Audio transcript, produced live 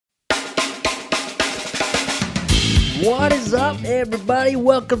What is up, everybody?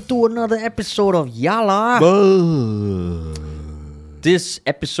 Welcome to another episode of Yala. This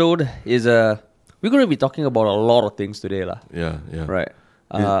episode is we're going to be talking about a lot of things today, lah. Yeah. Right.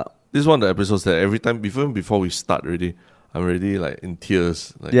 This is one of the episodes that every time, before we start already, I'm already like in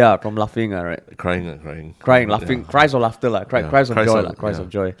tears. Like, yeah, from laughing, right? Crying, Laughing, yeah. cries of laughter, lah. Cries of joy, lah. Cries yeah. of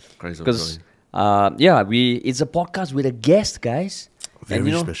joy. Cries of Because, joy. it's a podcast with a guest, guys.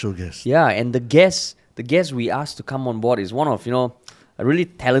 Very special guest. Yeah, and the guest we asked to come on board is one of, a really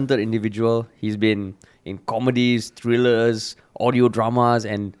talented individual. He's been in comedies, thrillers, audio dramas,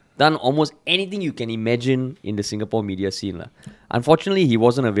 and done almost anything you can imagine in the Singapore media scene, lah. Unfortunately, he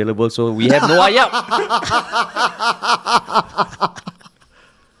wasn't available, so we have Noah Yap.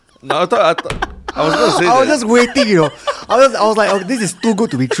 No, I was going to say I was just waiting, I was like, oh, this is too good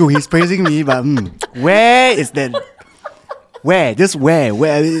to be true. He's praising me, but where is that? Where? Just where?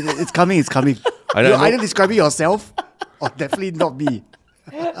 Where? It's coming. You're either describing yourself or definitely not me.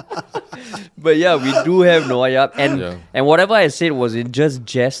 But yeah, we do have Noah Yap. And whatever I said was in just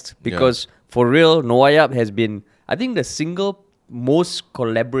jest because for real, Noah Yap has been, I think, the single most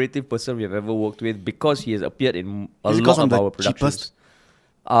collaborative person we have ever worked with because he has appeared in a lot of our productions.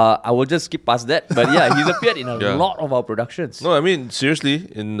 I will just skip past that. But yeah, he's appeared in a lot of our productions. No, I mean, seriously,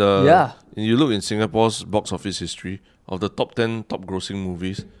 you look in Singapore's box office history, of the top 10 top grossing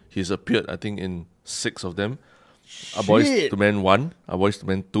movies, he's appeared, I think, in 6 of them. A Boys to Men 1, A Boys to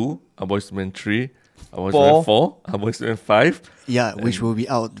Men 2, A Boys to Men 3, A Boys to Men 4, A Boys to Men 5. Yeah, which will be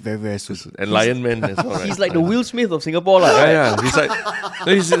out very, very soon. And Lion Man as well, right? He's like the Will Smith of Singapore, lah. Yeah.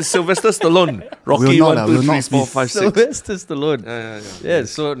 He's Sylvester Stallone. Rocky 1, 2, 3, 4, 5, 6. Sylvester Stallone. Yeah.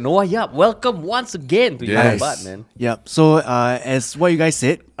 So Noah Yap, welcome once again to Yap, man. Yep. So as what you guys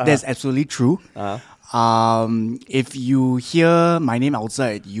said, that's absolutely true. If you hear my name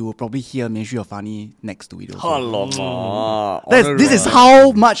outside, you will probably hear Ministry of Funny next to it. This is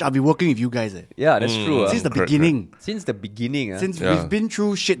how much I've been working with you guys. Yeah, that's true. Since the beginning. Since the beginning. Since we've been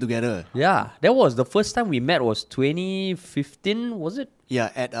through shit together. Yeah, that was the first time we met was 2015, was it?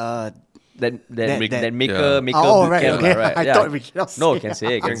 Yeah, at maker oh, right, camp, okay. right? I thought we cannot say. No, can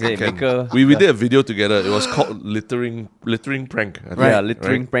say maker. We did a video together. It was called littering prank. I think. Yeah,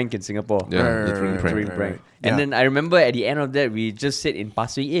 littering prank in Singapore. Yeah, littering prank. Right. And then I remember at the end of that, we just said in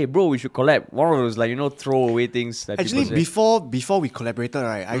passing, "Hey, bro, we should collab." One of those throw away things. That actually, before we collaborated,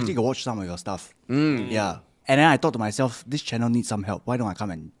 right, I actually watched some of your stuff. Yeah, and then I thought to myself, this channel needs some help. Why don't I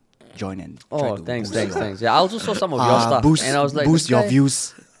come and join and try to thanks. Yeah, I also saw some of your stuff, and I was like, boost your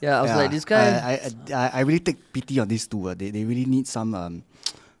views. Yeah, I was like, this guy. I really take pity on these two. They really need some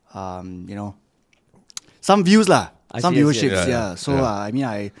some views lah, some viewerships. Yeah. So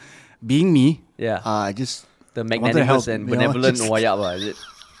I being me. Yeah. I just the magnanimous and benevolent Noah Yap, is it?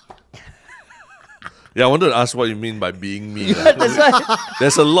 Yeah, I wanted to ask what you mean by being me. That's right.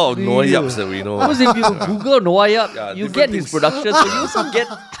 There's a lot of Noah Yaps that we know. Because if you Google Noah Yap, you get his production, so you also get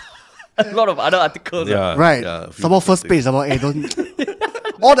a lot of other articles. Yeah, right. Some more first page. Don't.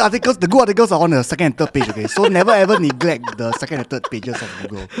 All the articles, the good articles are on the second and third page. Okay, so never ever neglect the second and third pages of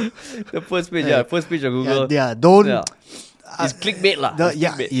Google. The first page, first page of Google. Don't. It's clickbait lah.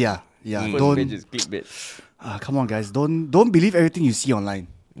 Yeah. First page is clickbait. Come on, guys. Don't believe everything you see online.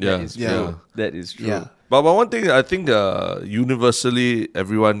 That is true. That is true. Yeah. But one thing I think universally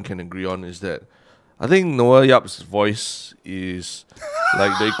everyone can agree on is that I think Noah Yap's voice is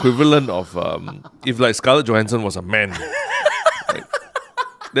like the equivalent of if like Scarlett Johansson was a man.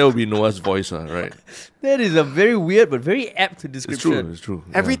 That would be Noah's voice, right? That is a very weird but very apt description. It's true.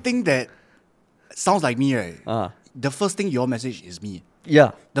 Yeah. Everything that sounds like me, right? The first thing your message is me.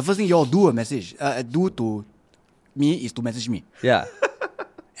 Yeah. The first thing you all do to me is to message me. Yeah.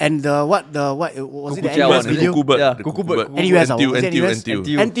 And what was it? The NUS video? Cuckoo bird. Yeah. Cuckoo bird. NUS.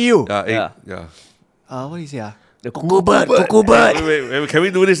 NTU. Yeah. What do you say? The Cuckoo bird. Wait, can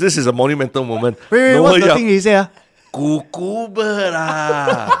we do this? This is a monumental moment. Wait, what's the thing he say? Cuckoo bird.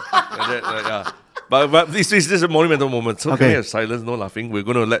 But this is a monumental moment. So can we have silence, no laughing? We're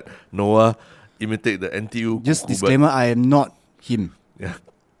going to let Noah imitate the NTU. Just disclaimer, I am not him. Yeah.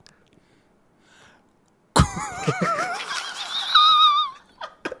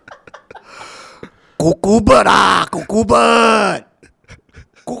 Cuckoo bird. Cuckoo bird.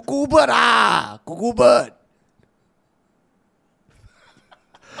 Cuckoo bird.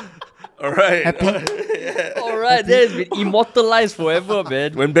 Alright. Happy? Alright, that has been immortalized forever,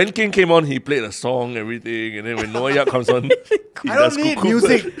 man. When Ben King came on, he played a song, everything, and then when Noah Yap comes on, he I does don't need cuckoo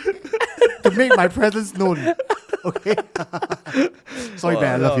music bird. to make my presence known. Okay. Sorry,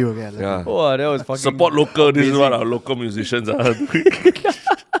 man. I love you again. Yeah. Oh, that was fucking Support local. This is what our local musicians are.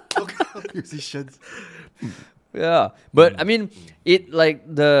 Musicians. Yeah, but I mean, it like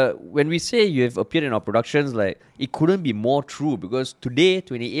when we say you have appeared in our productions, like it couldn't be more true because today,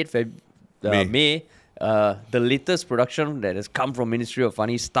 28th May, the latest production that has come from Ministry of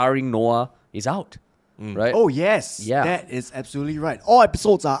Funny starring Noah is out, right? Oh yes, Yeah. that is absolutely right. All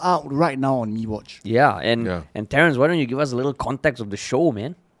episodes are out right now on MeWatch. Yeah, and Terrence, why don't you give us a little context of the show,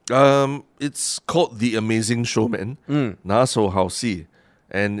 man? It's called The Amazing Showman. Na So How Si.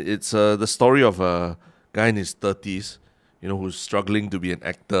 And it's the story of a guy in his 30s, who's struggling to be an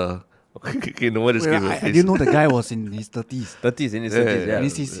actor. Okay, no one is giving I didn't know the guy was in his 30s. 30s, in his 30s, yeah.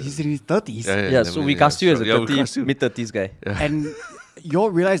 He's in his 30s. Yeah, so we cast you as a mid-30s guy. Yeah. And you all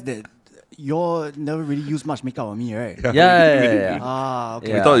realize that you never really use much makeup on me, right? Yeah. Ah,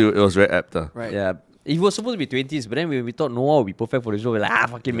 okay. We thought it was very apt. Right. Yeah. He was supposed to be 20s, but then we thought Noah would be perfect for the show. We're like,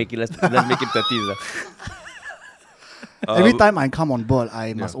 fucking make it, let's make it 30s. Every time I come on board,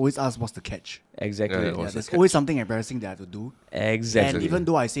 I must always ask what's the catch. Exactly. Yeah, There's always something embarrassing that I have to do. Exactly. And even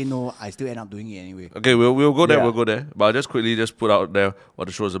though I say no, I still end up doing it anyway. Okay, we'll go there, Yeah. we'll go there. But I'll just quickly put out there what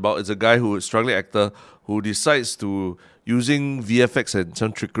the show is about. It's a guy who is a struggling actor who decides to, using VFX and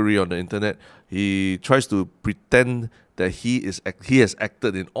some trickery on the internet, he tries to pretend that he has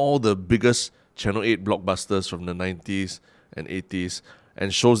acted in all the biggest Channel 8 blockbusters from the 90s and 80s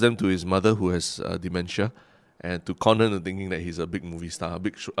and shows them to his mother who has dementia, and to con her into thinking that he's a big movie star,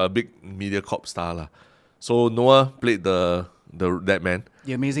 a big media corp star lah. So Noah played that man.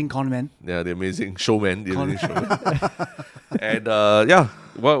 The amazing con man. Yeah, the amazing showman. And the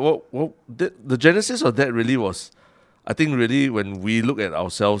genesis of that really was, I think, really when we look at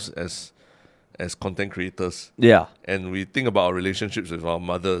ourselves as content creators. Yeah. And we think about our relationships with our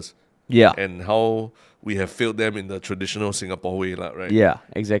mothers. Yeah. And how we have failed them in the traditional Singapore way, right? Yeah,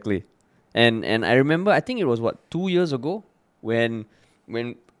 exactly. And I remember, I think it was 2 years ago when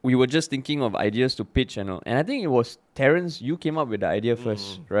we were just thinking of ideas to pitch and I think it was Terrence, you came up with the idea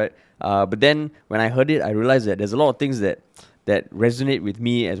first, right? But then when I heard it, I realized that there's a lot of things that resonate with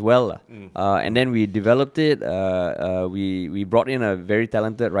me as well. And then we developed it. We brought in a very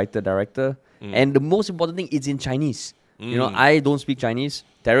talented writer-director. And the most important thing, it's in Chinese. I don't speak Chinese.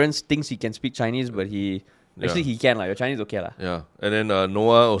 Terrence thinks he can speak Chinese, but he can. Your Chinese okay. Yeah. And then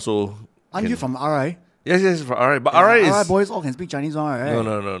Noah also... Aren't you from RI? Yes, from RI. But RI is... RI boys all can speak Chinese, all right?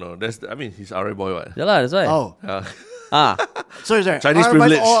 No. He's RI boy, what? Yeah, that's why. Oh. Sorry. Chinese RI boys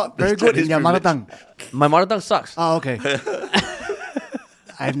privilege. all very good Chinese in their mother tongue. My mother tongue sucks. Oh, okay.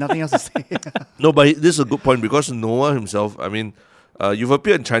 I have nothing else to say. No, but this is a good point because Noah himself, you've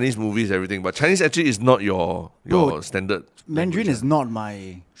appeared in Chinese movies, everything, but Chinese actually is not your standard. Mandarin is not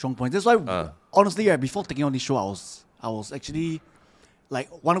my strong point. That's why, honestly, before taking on this show, I was actually, like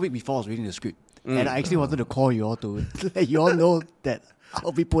 1 week before I was reading the script. And I actually wanted to call you all to let you all know that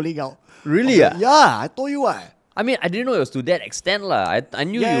I'll be pulling out. Really? Yeah, I told you what. I mean, I didn't know it was to that extent, lah. I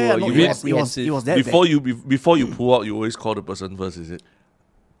knew Yeah, you no, were it apprehensive. was that Before bad. before you pull out, you always call the person first, is it?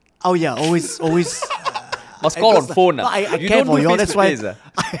 Oh yeah, always. Must call on phone. No, I You care don't for do you all. That's why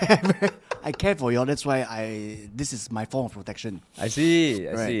face-to-face, I care for you all. That's why this is my form of protection. I see.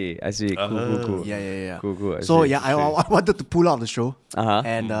 Cool. Yeah. Cool. So yeah, I wanted to pull out the show, Uh-huh.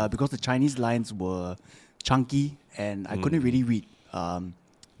 and because the Chinese lines were chunky and I couldn't really read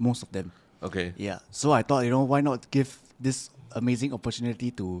most of them. Okay. Yeah, so I thought, why not give this amazing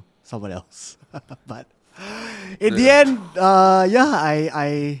opportunity to someone else? But in the end,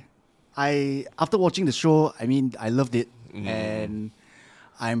 I after watching the show, I loved it, and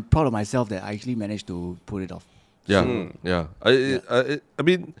I'm proud of myself that I actually managed to pull it off. Yeah, yeah. I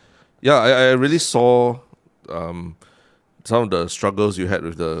really saw some of the struggles you had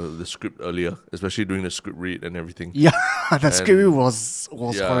with the script earlier, especially during the script read and everything. Yeah, the script read was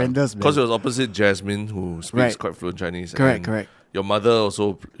horrendous, man. Because it was opposit Jasmine, who speaks quite fluent Chinese. Correct. Your mother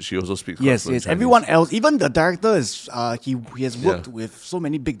also speaks quite fluent Chinese. Everyone else, even the director is he has worked with so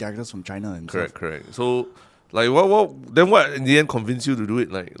many big directors from China himself. Correct. So, like, what in the end convinced you to do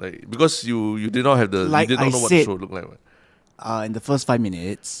it? Like because you did not have you did not know what the show looked like. In the first 5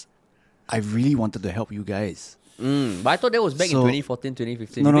 minutes, I really wanted to help you guys. But I thought that was back in 2014,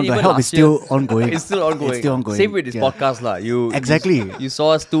 2015. No, the help is still ongoing. It's still ongoing. Same with this podcast, lah. Exactly. You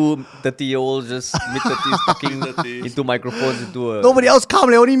saw us two 30-year-olds just mid-30s talking into microphones into a... Nobody else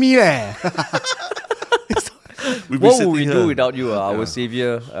come, only me leh. What would we do without you, our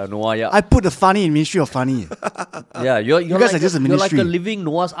savior, Noah Yap? I put the funny in Ministry of Funny. Yeah, you guys are just a You're like ministry. a living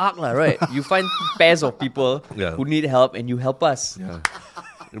Noah's Ark, lah, right? You find pairs of people who need help and you help us. Yeah.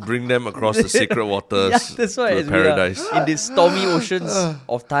 You bring them across the sacred waters. Yeah, that's why to paradise. in these stormy oceans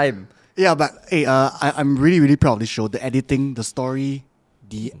of time. Yeah, but hey, I'm really, really proud of this show. The editing, the story,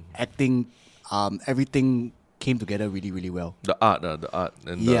 the acting, everything came together really, really well. The art and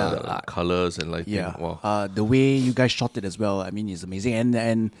the colors and lighting. Yeah. Wow. The way you guys shot it as well, I mean, it's amazing.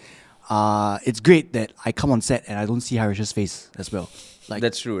 And it's great that I come on set and I don't see Harish's face as well. Like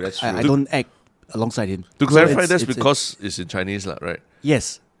That's true. I don't act alongside him. To So clarify, it's- because it's in Chinese, right?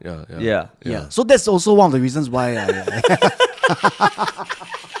 Yes. Yeah. So that's also one of the reasons why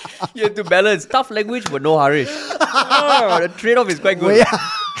You have to balance tough language but no Harish. The trade-off is quite good. Well, yeah.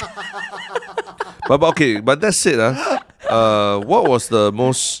 But that's it. What was the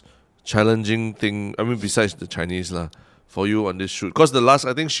most challenging thing, I mean, besides the Chinese for you on this shoot? Because the last,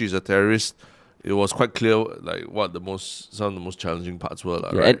 I think She's a Terrorist, it was quite clear like what some of the most challenging parts were,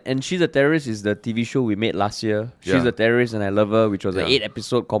 right? And She's a Terrorist is the TV show we made last year. Yeah. She's a Terrorist and I Love Her, which was an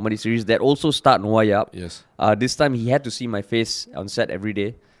 8-episode comedy series that also starred Noah Yap. Yes. This time he had to see my face on set every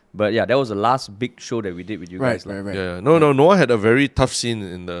day. But yeah, that was the last big show that we did with you guys. Right. Yeah. No, Noah had a very tough scene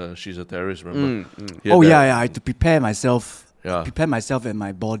in the She's a Terrorist, remember? I had to prepare myself. Yeah. Prepare myself and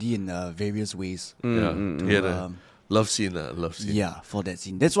my body in various ways. He had a love scene. Yeah, for that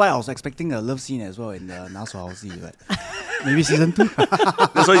scene. That's why I was expecting a love scene as well in the Naso House, but maybe season 2.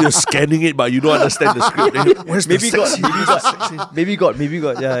 That's why you're scanning it, but you don't understand the script. Where's Maybe the sex scene? Maybe God.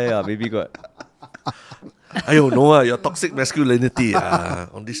 Yeah, maybe God. Ayo, Noah, your toxic masculinity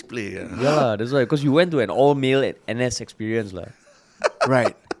on display. Yeah, that's why. Because you went to an all-male NS experience.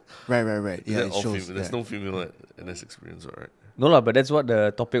 Right. Yeah, it shows. There's no female NS experience, alright. No, but that's what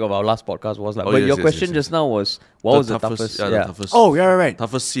the topic of our last podcast was. But yes, your yes, question yes, just now was, what was the toughest? The toughest. Oh, yeah, right.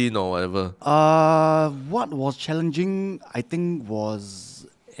 Toughest scene or whatever. What was challenging, I think, was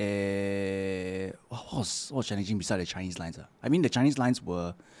what was challenging beside the Chinese lines? I mean, the Chinese lines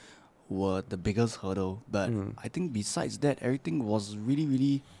were the biggest hurdle, but I think besides that, everything was really,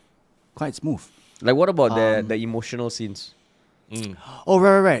 really quite smooth. Like, what about the emotional scenes? Oh,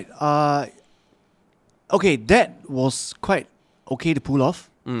 right. Okay, that was quite okay to pull off.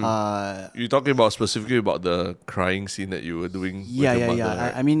 You're talking about specifically about the crying scene that you were doing with your mother,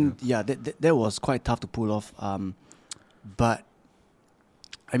 right? I mean, that was quite tough to pull off. But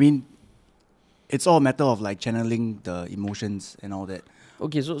I mean, it's all a matter of like channeling the emotions and all that.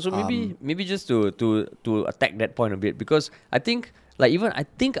 Okay, so maybe just to attack that point a bit, because I think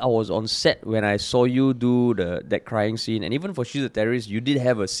I was on set when I saw you do that crying scene, and even for She's a Terrorist, you did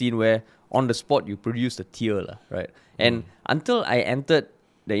have a scene where on the spot you produced a tear, right? And until I entered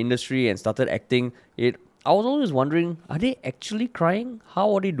the industry and started acting, I was always wondering, are they actually crying?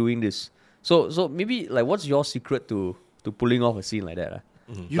 How are they doing this? So maybe like, what's your secret to pulling off a scene like that?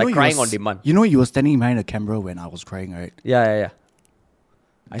 Like crying on demand. You know, you were standing behind the camera when I was crying, right? Yeah.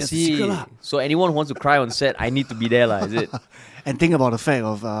 I That's see. the secret, So anyone who wants to cry on set, I need to be there, is it? And think about the fact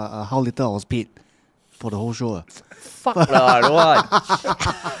of how little I was paid for the whole show. Fuck lah, what?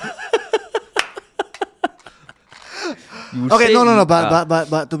 Okay, no.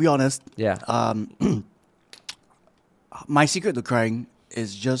 But to be honest, yeah. My secret to crying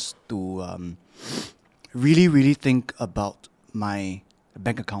is just to really, really think about my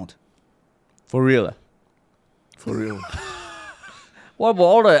bank account. For real. For real. What about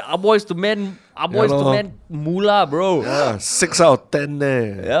all the boys to men moolah, bro? Yeah, 6 out of 10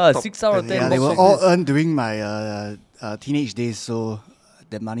 there. Yeah, 6 out of 10. Yeah, they were all earned during my teenage days, so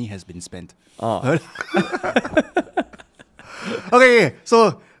that money has been spent. Oh. Okay,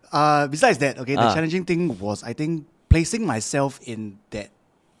 so besides that, the challenging thing was, I think, placing myself in that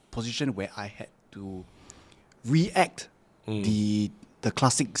position where I had to react the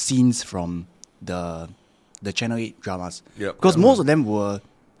classic scenes from the Channel 8 dramas. Yep. Because most of them were,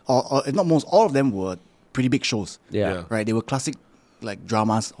 or not most, all of them were pretty big shows. Yeah. Right? They were classic like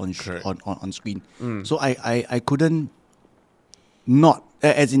dramas on screen. So I couldn't not,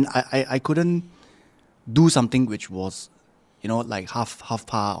 as in I couldn't do something which was, like half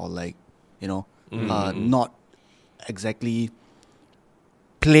par, or like, not exactly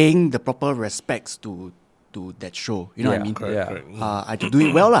playing the proper respects to that show. You know what I mean? Correct. I had to do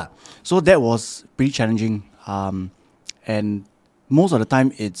it well lah. So that was pretty challenging. And most of the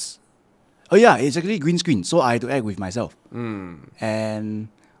time it's actually green screen. So I had to act with myself. And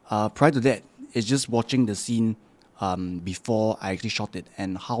prior to that, it's just watching the scene before I actually shot it,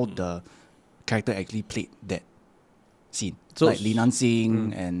 and how the character actually played that scene. So like Li Nan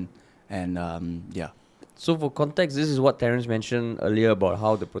Sing and yeah. So for context, this is what Terence mentioned earlier about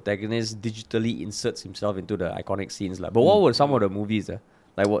how the protagonist digitally inserts himself into the iconic scenes. But what were some of the movies?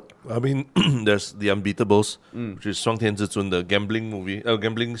 Like what? I mean, there's The Unbeatables, which is Song Tian Zizun, the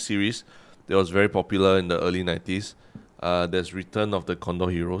gambling series that was very popular in the early 90s. There's Return of the Condor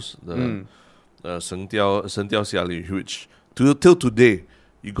Heroes, the Shen Tiao Xia Li, which till today,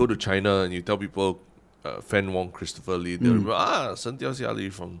 you go to China and you tell people Fan Wong, Christopher Lee, they remember, Sentiao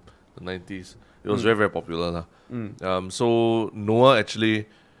Siali from the 90s. It was very, very popular. So Noah actually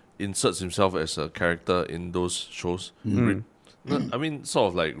inserts himself as a character in those shows. I mean, sort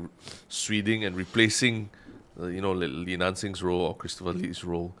of like sweeting and replacing, Li Nansing's role or Christopher Lee's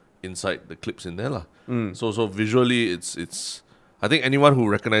role inside the clips in there. So visually, it's. I think anyone who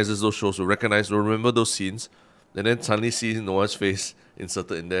recognizes those shows will remember those scenes, and then suddenly see Noah's face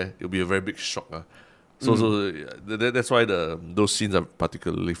inserted in there. It'll be a very big shock. That's why those scenes are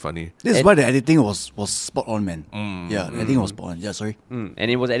particularly funny. This is why the editing was spot on, man. The editing was spot on. Yeah, sorry. And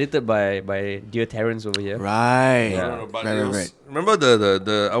it was edited by dear Terrence over here. Right. Right. Remember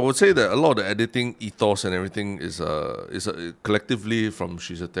the I would say that a lot of the editing ethos and everything is collectively from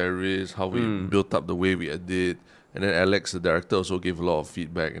She's a Terrorist, how we built up the way we edit. And then Alex, the director, also gave a lot of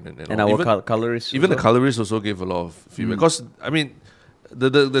feedback. And our colorist. Even the colorist also gave a lot of feedback. Because, I mean,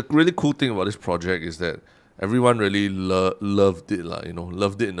 the really cool thing about this project is that everyone really loved it.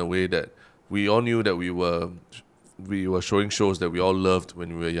 Loved it in a way that we all knew that we were showing shows that we all loved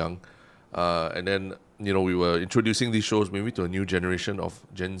when we were young. And then, we were introducing these shows maybe to a new generation of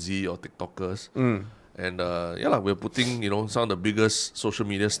Gen Z or TikTokers. And, we're putting, some of the biggest social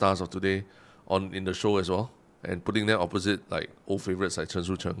media stars of today in the show as well. And putting them opposite like old favorites like Chen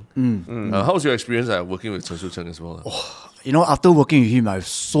Su-cheng. How was your experience working with Chen Su-cheng as well? After working with him, I have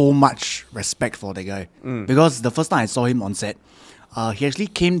so much respect for the guy. Because the first time I saw him on set, he actually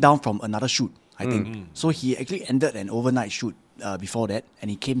came down from another shoot, I think. So he actually ended an overnight shoot before that, and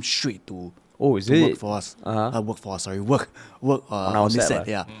he came straight to work for us. Work on our set.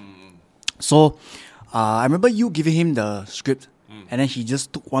 Yeah. So I remember you giving him the script, and then he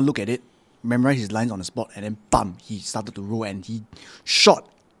just took one look at it, memorized his lines on the spot, and then bam, he started to roll, and he shot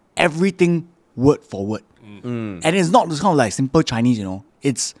everything word for word. And it's not this kind of like simple Chinese,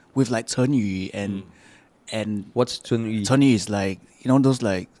 it's with like Chen Yu and what's Chen Yu? Chen Yu is like those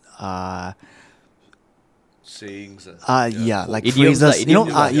like sayings. Like idioms, phrases,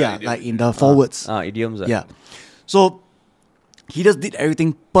 like in the forwards. Idioms. Yeah. So he just did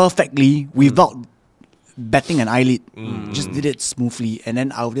everything perfectly without batting an eyelid. Just did it smoothly, and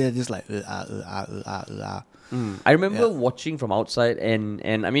then out there just like I remember watching from outside,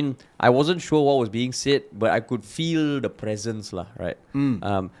 and I mean, I wasn't sure what was being said, but I could feel the presence, right?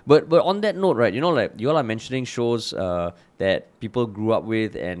 But on that note, right, like you all are mentioning shows that people grew up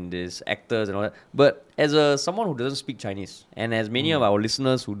with and there's actors and all that. But as someone who doesn't speak Chinese, and as many of our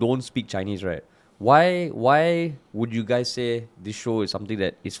listeners who don't speak Chinese, right, why would you guys say this show is something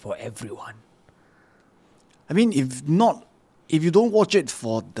that is for everyone? I mean, if you don't watch it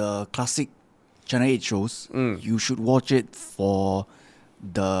for the classic Channel 8 shows, you should watch it for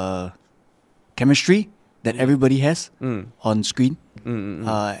the chemistry that everybody has on screen.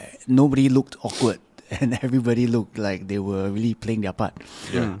 Nobody looked awkward, and everybody looked like they were really playing their part.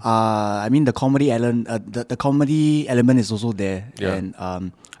 I mean, the comedy element, the comedy element is also there, and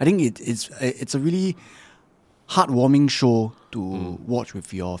I think it's a really heartwarming show to watch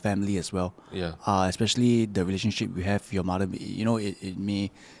with your family as well. Especially the relationship you have with your mother. It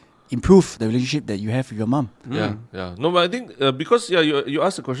may improve the relationship that you have with your mom. No, but I think because you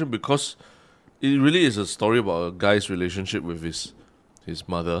asked the question because it really is a story about a guy's relationship with his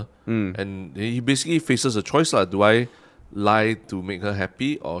mother, and he basically faces a choice. Do I lie to make her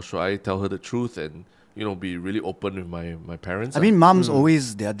happy, or should I tell her the truth and be really open with my parents? I mean, moms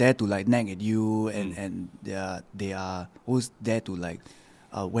always, they are there to like nag at you, and they are always there to like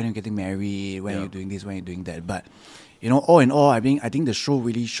when you're getting married, when you're doing this, when you're doing that. But all in all, I think the show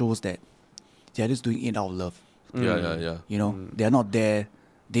really shows that they're just doing it out of love. They're not there.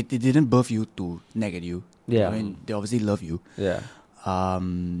 They didn't birth you to nag at you. I mean, they obviously love you. So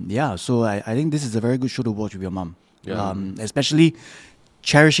I think this is a very good show to watch with your mom. Especially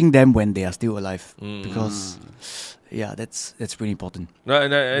cherishing them when they are still alive, because that's pretty important.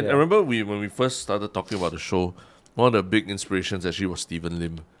 And I remember when we first started talking about the show, one of the big inspirations actually was Stephen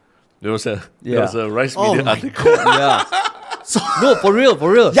Lim. There was a Rice Media article. No, for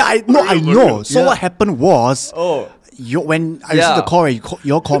real. Yeah, I know. So what happened was, when I received the call,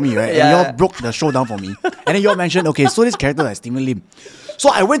 you all called me, right? And you all broke the show down for me. And then you all mentioned, okay, so this character is Stephen Lim.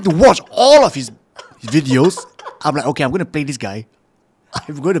 So I went to watch all of his videos. I'm like, okay, I'm going to play this guy.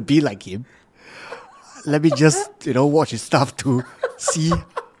 I'm going to be like him. Let me just, watch his stuff to see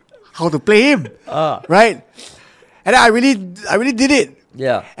how to play him. Right? And then I really did it.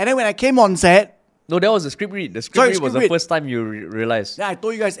 And then when I came on set... No, that was the script read. The script read was the first time you realized. Yeah, I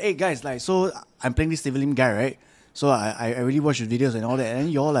told you guys, hey guys, so I'm playing this Stephen Lim guy, right? So I really watch his videos and all that. And then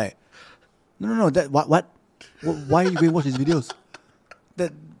you're like, no, that what? Why are you going to watch his videos?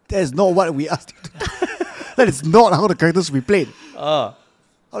 That is not what we asked you to do. That is not how the characters should be played. I'm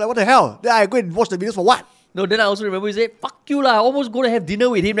like, what the hell? Then I go and watch the videos for what? No, then I also remember he said, fuck you lah, I almost going to have dinner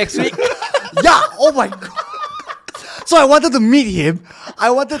with him next week. Yeah, oh my god. So I wanted to meet him. I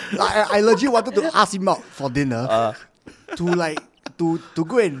legit wanted to ask him out for dinner to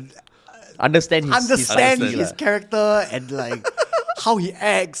go and understand his character and like how he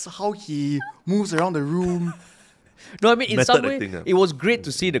acts, how he moves around the room. No, I mean in Method some way acting, it was great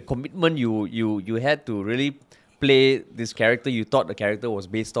to see the commitment you had to really play this character you thought the character was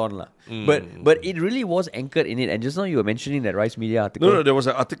based on lah. But it really was anchored in it. And just now you were mentioning that Rice Media article. No, there was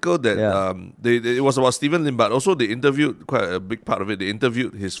an article that it was about Stephen Lim, but also they interviewed quite a big part of it. They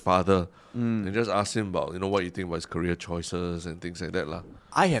interviewed his father and just asked him about what you think about his career choices and things like that lah.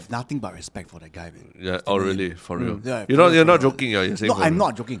 I have nothing but respect for that guy, man. Yeah. Oh, really? For real? Yeah, you're not joking. You're saying no, I'm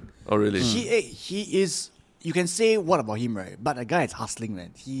not joking. Oh, really? He is. You can say what about him, right? But the guy is hustling,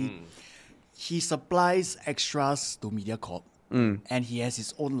 man. He supplies extras to MediaCorp, and he has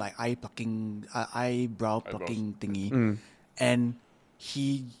his own like eyebrow plucking thingy, and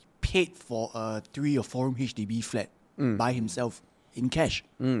he paid for a 3 or 4 room HDB flat by himself in cash.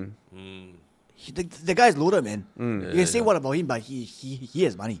 The guy is loaded, man. You can say what about him, but he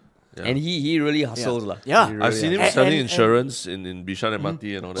has money. Yeah. And he really hustles lah. Yeah. He really I've seen him selling insurance in Bishan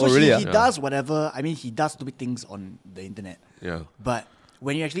MRT and all that. So really? he does whatever. I mean, he does stupid things on the internet. Yeah. But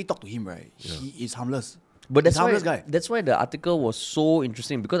when you actually talk to him, right, he is harmless. But He's a harmless guy. that's why the article was so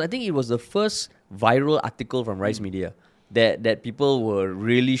interesting, because I think it was the first viral article from Rice Media that people were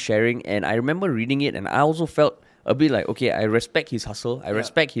really sharing. And I remember reading it, and I also felt a bit like, okay, I respect his hustle. I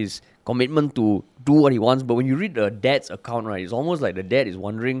respect his commitment to do what he wants. But when you read the dad's account, right, it's almost like the dad is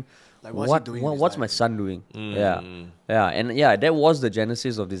wondering, Like, what's my son doing? Yeah. And that was the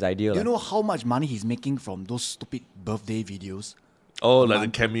genesis of this idea. Do you know how much money he's making from those stupid birthday videos? Oh, like the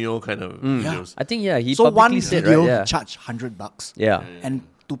cameo kind of videos. I think, he So one publicly said, video right? Yeah. he charged $100. Yeah. And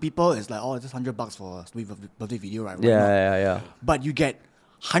to people, it's like, oh, it's just $100 for a stupid birthday video, right? Why not? Yeah. But you get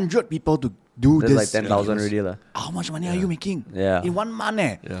 100 people to do There's this. like 10,000 videos. already lah. How much money are you making? Yeah. In 1 month,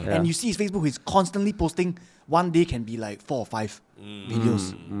 eh? Yeah. And you see his Facebook, he's constantly posting. One day can be like 4 or 5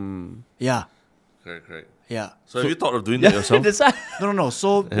 videos. Yeah. Correct. Yeah. So have you thought of doing that yourself? That's why. No.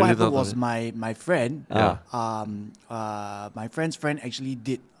 So you what happened thought was of my friend, Yeah. my friend's friend actually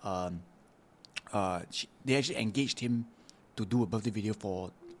did. They actually engaged him to do a birthday video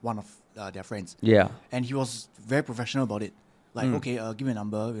for one of their friends. Yeah. And he was very professional about it. Like, okay, give me a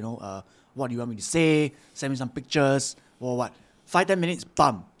number. What do you want me to say? Send me some pictures or what? 5-10 minutes,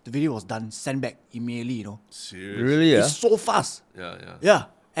 bam, the video was done. Send back immediately. Serious? Really? Yeah. It's so fast. Yeah. Yeah,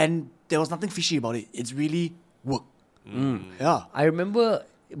 and there was nothing fishy about it. It's really work. Yeah. I remember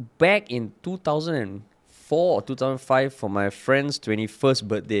back in 2004 or 2005 for my friend's 21st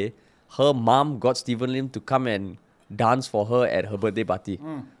birthday, her mom got Stephen Lim to come and dance for her at her birthday party.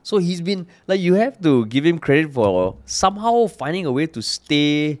 So he's been, like, you have to give him credit for somehow finding a way to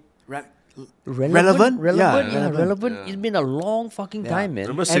stay relevant. Relevant. It's been a long fucking time, man.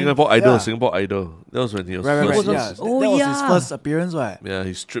 Remember Singapore Idol? yeah. Singapore Idol. That was when he was Right. first. Yeah. Oh, that was yeah. his first appearance, right? Yeah,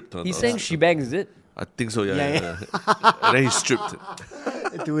 he stripped on. He sang She Bangs, is it? I think so. Yeah. Yeah. And then he stripped.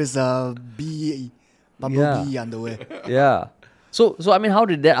 To his bumblebee underwear. Yeah. So I mean, how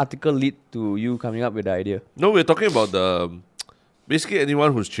did that article lead to you coming up with the idea? No, we're talking about basically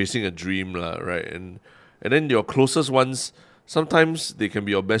anyone who's chasing a dream, lah, right? And then your closest ones, sometimes they can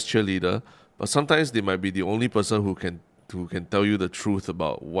be your best cheerleader, but sometimes they might be the only person who can tell you the truth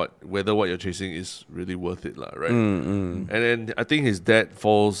about whether what you're chasing is really worth it, lah, right? And then I think his dad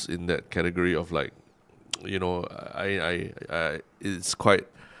falls in that category of like, it's quite.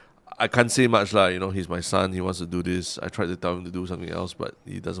 I can't say much, lah. He's my son. He wants to do this. I tried to tell him to do something else, but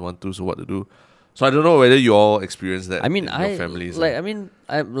he doesn't want to. So what to do? So I don't know whether you all experience that. I mean, in your families. My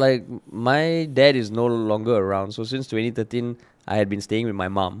dad is no longer around. So since 2013, I had been staying with my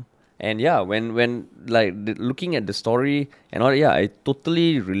mom. And yeah, when looking at the story and all, yeah, it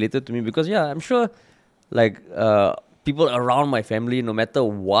totally related to me because I'm sure, people around my family, no matter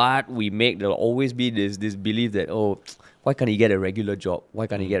what we make, there'll always be this belief that, why can't he get a regular job?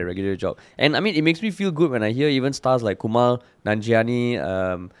 And I mean, it makes me feel good when I hear even stars like Kumail Nanjiani,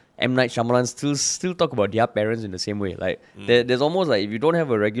 M. Night Shyamalan still talk about their parents in the same way. Like, there's almost like if you don't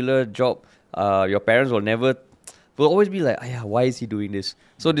have a regular job, your parents will always be like, why is he doing this?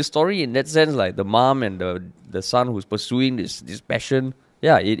 So the story in that sense, like the mom and the son who's pursuing this passion,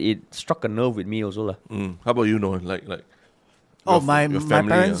 it struck a nerve with me also. How about you, Noah? Like My family,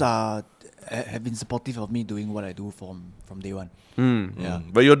 parents have been supportive of me doing what I do from day one. Yeah.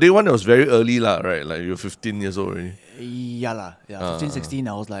 But your day one was very early, lah, right? Like you're 15 years old already. 15, 16,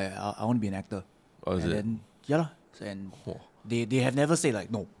 I was like, I want to be an actor. Oh, is and it? then and they have never said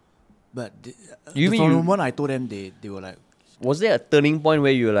like no, but from You the mean moment I told them, they were like, was there a turning point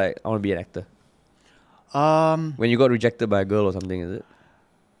where you were like, I want to be an actor? When you got rejected by a girl or something, is it?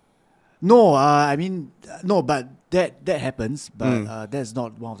 no, I mean no, but that happens, but that's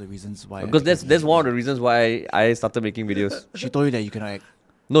not one of the reasons why. Because that's one of the reasons why I started making videos. She told you that you cannot act.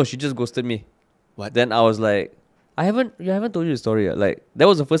 No, she just ghosted me. What? Then I was like, I haven't told you the story yet. Like, that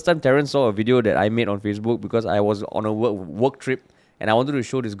was the first time Terrence saw a video that I made on Facebook because I was on a work trip and I wanted to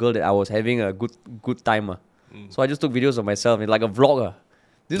show this girl that I was having a good time. So I just took videos of myself in like a vlog.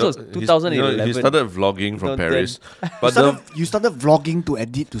 This was 2011. He started vlogging from Paris. But you started vlogging to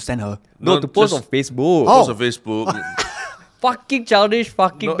edit to send her. No, to post on Facebook. Post on Facebook. Fucking childish,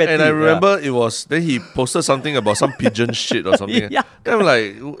 fucking petty. And I remember it was, then he posted something about some pigeon shit or something. Yeah. Then I'm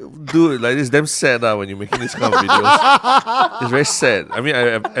like, dude, like it's damn sad when you're making this kind of videos. It's very sad. I mean,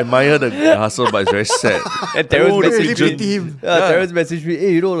 I admire the hustle, but it's very sad. And Terrence messaged me. Terrence messaged me,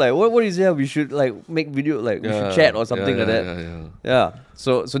 hey, like, what is there? We should like make video, like we should chat or something like that. Yeah.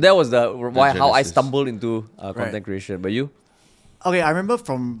 So that was how I stumbled into content creation. But you? Okay, I remember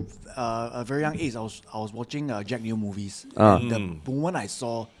from a very young age, I was watching Jack Neo movies. And the moment I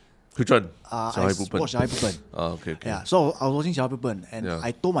saw, which one? I watched Xiao Bupen. Oh, okay. Yeah, so I was watching Xiao Bupen, and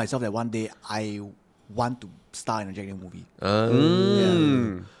I told myself that one day I want to star in a Jack Neo movie.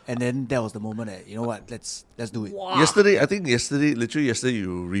 And then that was the moment that, you know what, let's do it. Wow. Literally yesterday,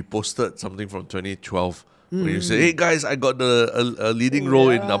 you reposted something from 2012 where you say, "Hey guys, I got a leading role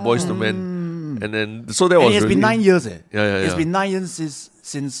in Boys to Men." And then, so that was. It's been 9 years. It's been 9 years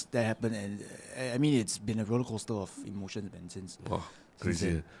since that happened, and I mean, it's been a roller coaster of emotions, man. Since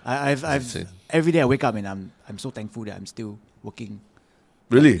crazy. I've every day I wake up and I'm so thankful that I'm still working.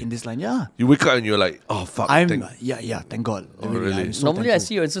 Really? In this line, yeah. You wake up and you're like, oh fuck. Thank God. Oh, really? I'm so Normally, thankful. I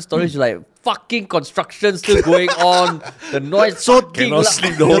see your Insta stories like fucking construction still going on. The noise So cannot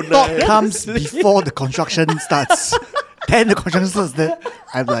sleep the whole the thought night. comes before the construction starts. Then the construction starts. Then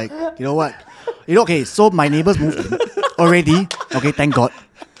I'm like, you know what? Okay, so my neighbors moved in already. Okay, thank God.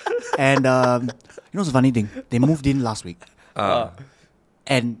 And you know what's the funny thing? They moved in last week.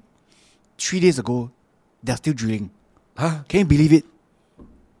 And 3 days ago, they're still drilling. Huh? Can you believe it?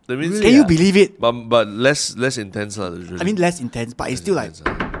 That means, Can you believe it? But less intense. The drilling. I mean, less intense, but it's still like...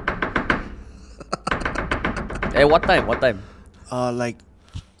 At what time? Like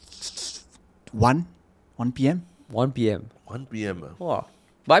 1 p.m. 1 p.m. 1 p.m. Wow.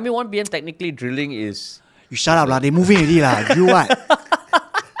 But I mean, 1 p.m. technically drilling is... You shut up lah. They moving already lah. You what?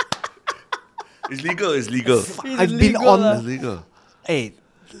 It's legal. I've been on... It's legal. Hey,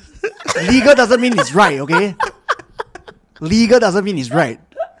 legal doesn't mean it's right, okay? Legal doesn't mean it's right.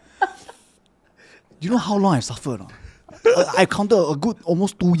 You know how long I've suffered? I counted a good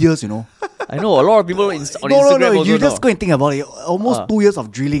almost 2 years, you know. I know, a lot of people on Instagram No, also you just know. go and think about it. Almost 2 years of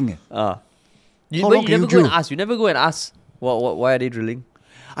drilling. You How but long you can never you go and drill? ask. You never go and ask why are they drilling?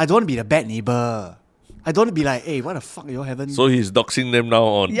 I don't want to be the bad neighbor. I don't want to be like, hey, what the fuck, you haven't... So he's doxing them now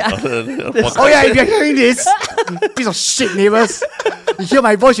on. Yeah. Oh yeah, if you're hearing this, piece of shit neighbors, you hear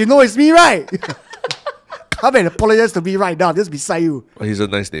my voice, you know it's me, right? Come and apologize to me right now, just beside you. Well, he's a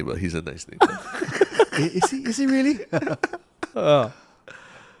nice neighbor. Is he really? 2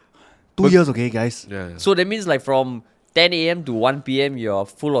 years, okay, guys. Yeah. So that means like from 10 a.m. to 1 p.m. you're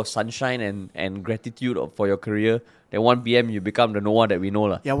full of sunshine and gratitude for your career. Then 1 p.m. you become the Noah that we know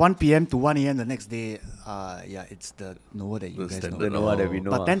lah. Yeah, 1 p.m. to 1 a.m. the next day, it's the Noah that you The guys know. standard. The Noah that we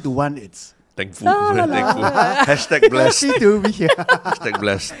know. But 10 to 1, it's... Thankful. Thankful. Hashtag blessed. Happy to be here. Hashtag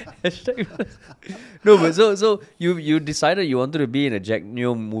blessed. No, but so you decided you wanted to be in a Jack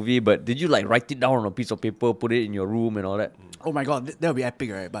Neo movie, but did you like write it down on a piece of paper, put it in your room and all that? Oh my god, that would be epic,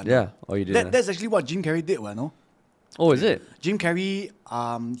 right? But Yeah, or you didn't? that's actually what Jim Carrey did, no? Oh, is it? Jim Carrey,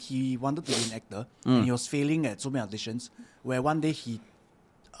 he wanted to be an actor, and he was failing at so many auditions. Where one day he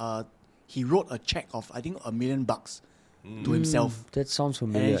wrote a check of I think $1 million to himself, That sounds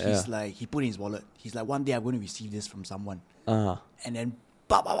familiar. and he's like, he put in his wallet. He's like, one day I'm going to receive this from someone, and then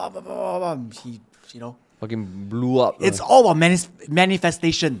he, you know, fucking blew up. it's all about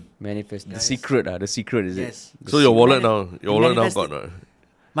manifestation. Manifest. The secret, the secret is Yes. So your wallet now Manifest got it.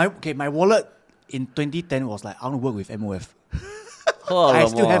 My wallet in 2010 was like, I want to work with MOF. I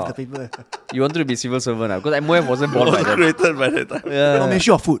still have the paper. You wanted to be civil servant because MOF wasn't born by then. created by that time. No,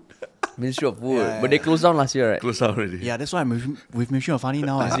 Ministry of Food. Ministry of Food. Yeah, But they closed down last year, right? Close out already. Yeah, that's why I'm with Ministry of Funny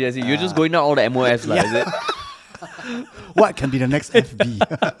now. I see. You're just going down all the MOFs, lah, is it? What can be the next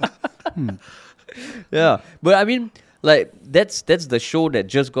FB? Yeah. But I mean, like, that's the show that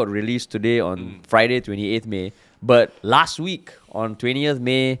just got released today on Friday, 28th May. But last week, on 20th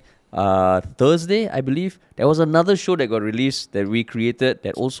May, Thursday, I believe, there was another show that got released that we created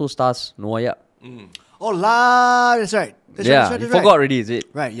that also stars Noah Yap. Oh, la, that's right. You forgot already, is it?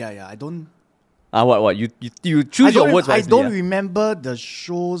 Right, yeah. I don't... What? You choose your words wisely. I don't remember the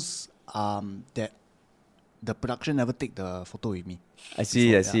shows that the production never take the photo with me. I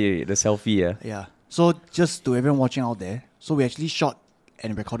see. The selfie, yeah. Yeah. So just to everyone watching out there, so we actually shot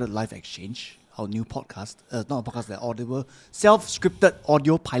and recorded Live Exchange, our new podcast. Not a podcast, the Audible self-scripted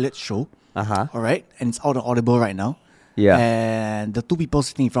audio pilot show. Uh-huh. All right, and it's out on Audible right now. Yeah. And the two people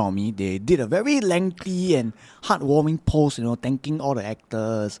sitting in front of me, they did a very lengthy and heartwarming post, thanking all the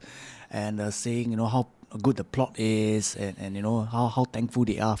actors and saying, how good the plot is and how thankful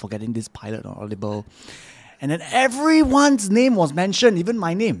they are for getting this pilot on Audible. And then everyone's name was mentioned, even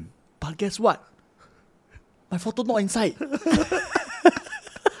my name. But guess what? My photo not inside.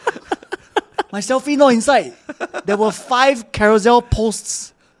 My selfie not inside. There were 5 carousel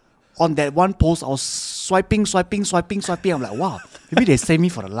posts on that one post. I was swiping. I'm like, wow, maybe they saved me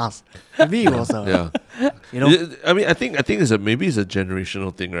for the last. Maybe it was I think maybe it's a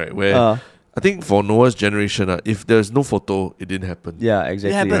generational thing, right? Where I think for Noah's generation, if there's no photo, it didn't happen. Yeah,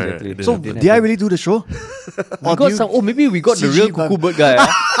 exactly. Right. So did I really do the show? Maybe we got the real cuckoo bird guy.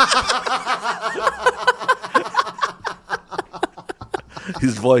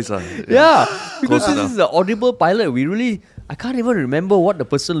 His voice, yeah, because this is an Audible pilot. I can't even remember what the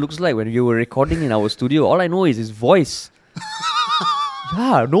person looks like when you were recording in our studio. All I know is his voice.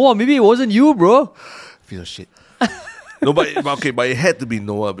 Yeah, Noah, maybe it wasn't you, bro. Piece of shit. No, but it had to be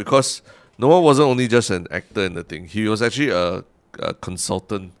Noah because Noah wasn't only just an actor in the thing. He was actually a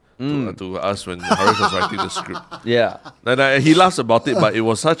consultant to us when Harish was writing the script. Yeah. And he laughs about it, but it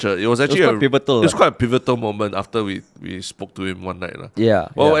was quite pivotal. It was quite a pivotal moment after we spoke to him one night. Yeah.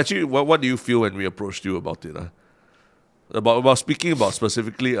 Well, actually, what do you feel when we approached you about it? About speaking about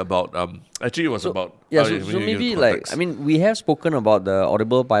specifically about actually it was about maybe we have spoken about the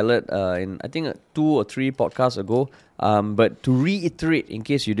Audible pilot in I think 2 or 3 podcasts ago, but to reiterate in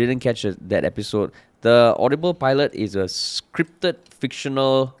case you didn't catch that episode, the Audible pilot is a scripted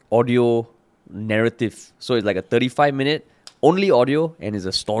fictional audio narrative. So it's like a 35-minute only audio and it's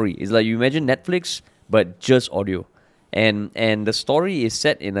a story. It's like you imagine Netflix but just audio, and the story is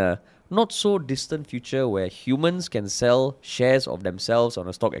set in a not so distant future where humans can sell shares of themselves on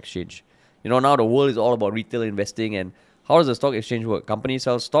a stock exchange. Now the world is all about retail investing, and how does the stock exchange work? Companies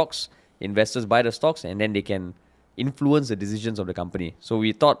sell stocks, investors buy the stocks, and then they can influence the decisions of the company. So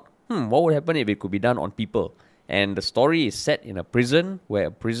we thought, what would happen if it could be done on people? And the story is set in a prison where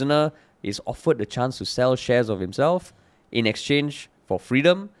a prisoner is offered the chance to sell shares of himself in exchange for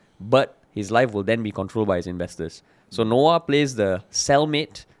freedom, but his life will then be controlled by his investors. So Noah plays the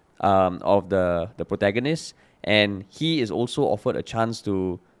cellmate of the protagonist, and he is also offered a chance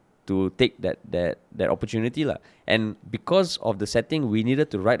to take that opportunity lah. And because of the setting, we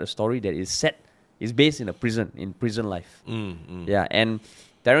needed to write a story that is based in prison life. Yeah, and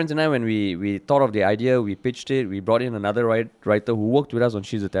Terrence and I, when we thought of the idea, we pitched it, we brought in another writer who worked with us on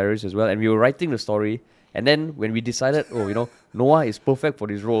She's a Terrorist as well, and we were writing the story. And then when we decided, Noah is perfect for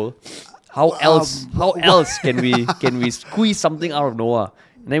this role, how else can we squeeze something out of Noah?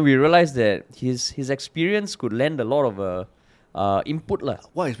 And then we realized that his experience could lend a lot of input lah.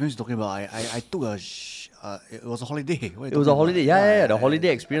 What experience are you talking about? I took it was a holiday. It was a holiday. Yeah, the holiday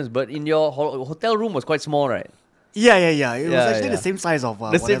experience. But in your hotel room was quite small, right? Yeah. It was actually the same size of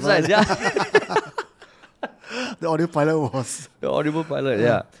the same size. Yeah. The audio pilot was the audible pilot.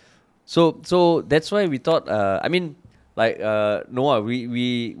 Yeah. So that's why we thought. Noah,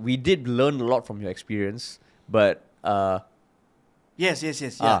 we did learn a lot from your experience, but. Yes.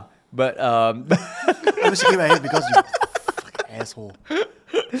 Yeah. But I'm just shaking my head because you fucking asshole.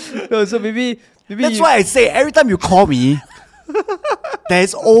 No, so maybe that's why I say every time you call me,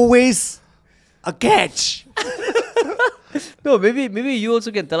 there's always a catch. No, maybe you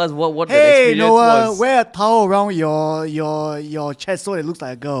also can tell us what the Hey experience Noah, was. wear a towel around your chest so it looks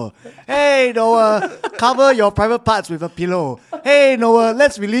like a girl. Hey Noah, cover your private parts with a pillow. Hey Noah,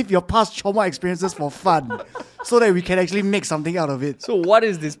 let's relive your past trauma experiences for fun, so that we can actually make something out of it. So what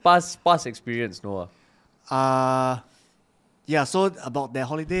is this past experience, Noah? Yeah. So about the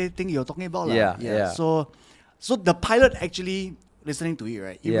holiday thing you're talking about, yeah. So the pilot actually listening to it,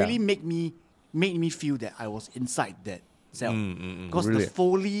 right? It Yeah. really made me feel that I was inside that cell because Really? the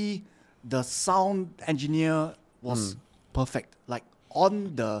Foley, the sound engineer was perfect, like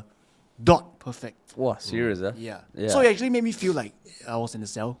on the dot, perfect. Wow, serious, huh? Yeah. Yeah. So it actually made me feel like I was in the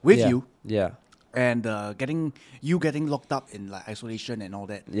cell with you. Yeah. And getting locked up in like isolation and all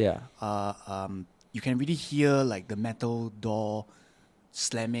that. Yeah. You can really hear like the metal door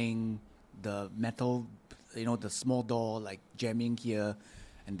slamming, the metal, the small door like jamming here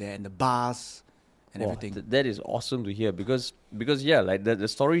and there, and the bars and everything. That is awesome to hear because like the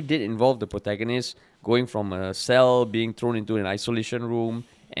story did involve the protagonist going from a cell, being thrown into an isolation room,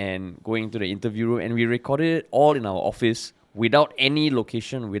 and going into the interview room, and we recorded it all in our office without any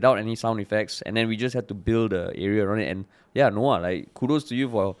location, without any sound effects, and then we just had to build an area around it. And yeah, Noah, like kudos to you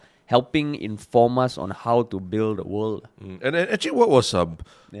for helping inform us on how to build a world. And actually, what was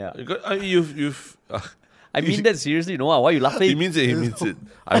you've I mean that seriously, Noah. Why are you laughing? He means it.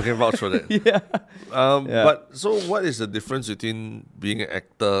 I can vouch for that. But so, what is the difference between being an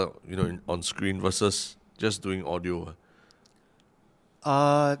actor, on screen versus just doing audio?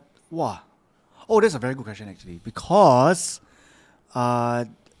 That's a very good question actually, because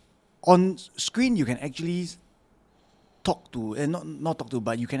on screen you can actually talk to, and not talk to,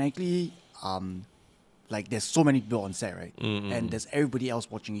 but you can actually like there's so many people on set, right? And there's everybody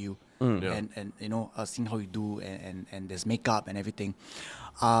else watching you, and seeing how you do, and there's makeup and everything.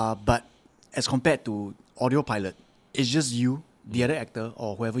 But as compared to audio pilot, it's just you, the other actor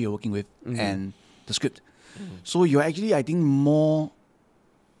or whoever you're working with, and the script. So you're actually, I think, more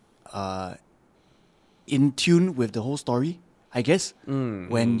in tune with the whole story, I guess.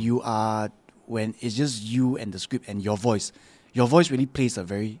 When it's just you and the script and your voice really plays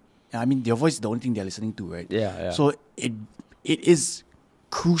your voice is the only thing they're listening to, right? Yeah. So it is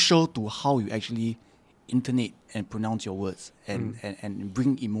crucial to how you actually intonate and pronounce your words and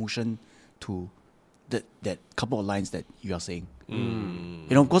bring emotion to that couple of lines that you are saying.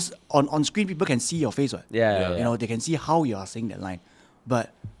 Because on screen people can see your face, right? Yeah. They can see how you are saying that line.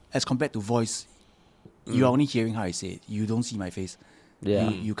 But as compared to voice, you are only hearing how I say it. You don't see my face. Yeah.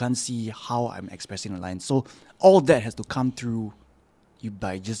 You can't see how I'm expressing the line. So all that has to come through you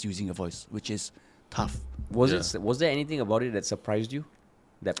by just using a voice, which is tough. Was there anything about it that surprised you?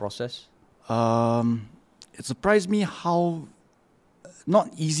 That process? It surprised me how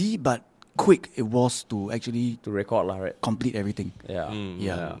not easy but quick it was to actually record, right? Complete everything.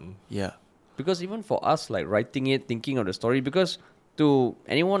 Yeah. Because even for us, like writing it, thinking of the story, because to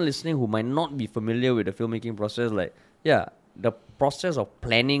anyone listening who might not be familiar with the filmmaking process, the process of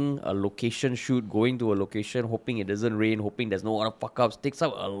planning a location shoot, going to a location, hoping it doesn't rain, hoping there's no other fuck-ups, takes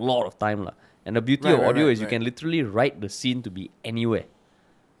up a lot of time. And the beauty of audio is you can literally write the scene to be anywhere.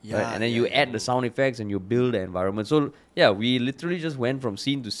 And then you add the sound effects and you build the environment. So, we literally just went from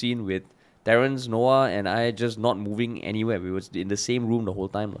scene to scene with Terrence, Noah, and I just not moving anywhere. We were in the same room the whole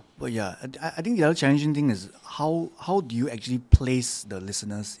time. But I think the other challenging thing is how do you actually place the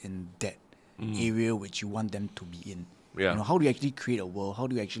listeners in that area which you want them to be in? How do you actually create a world? How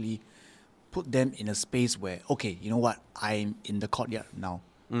do you actually put them in a space where, okay, you know what, I'm in the courtyard now.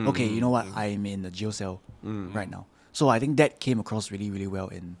 Okay, you know what, I'm in the jail cell right now. So I think that came across really, really well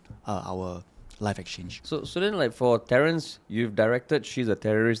in our live exchange. So then, like for Terrence, you've directed She's a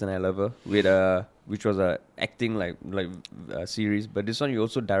Terrorist and I Love Her, with which was a acting like series. But this one you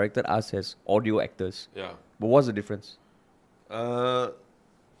also directed us as audio actors. Yeah. But what's the difference? I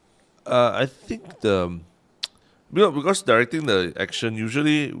think because directing the action,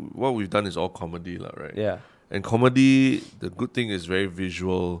 usually what we've done is all comedy, right? Yeah. And comedy, the good thing is very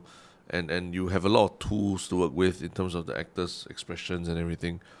visual, and you have a lot of tools to work with in terms of the actors' expressions and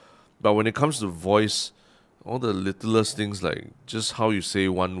everything. But when it comes to voice, all the littlest things like just how you say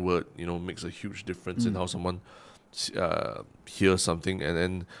one word, makes a huge difference in how someone hears something.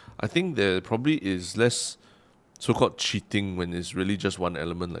 And I think there probably is less so-called cheating when it's really just one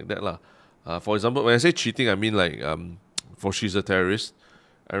element like that, lah. For example, when I say cheating, I mean like for She's a Terrorist.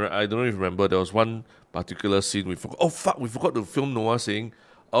 I don't know if you remember, there was one particular scene we forgot to film Noah saying,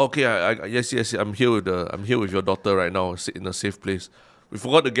 "Okay, yes, I'm here with your daughter right now, sit in a safe place." We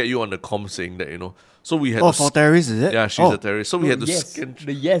forgot to get you on the comm saying that, So we had for terrorists, is it? Yeah, she's a terrorist. So we had to scan.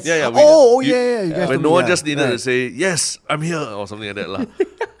 The yes. Yeah. When Noah just needed to say, "Yes, I'm here," or something like that, lah.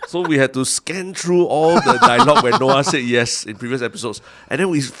 So we had to scan through all the dialogue where Noah said yes in previous episodes, and then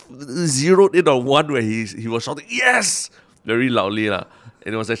we zeroed in on one where he was shouting yes very loudly, lah.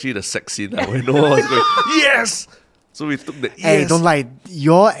 And it was actually the sex scene where Noah was going yes. So we took the yes. Hey, don't lie.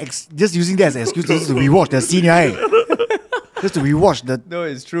 You're just using that as an excuse just to rewatch the scene, right? Just to rewatch the... No,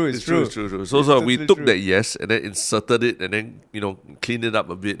 it's true. It's true. So we took that yes and then inserted it and then, cleaned it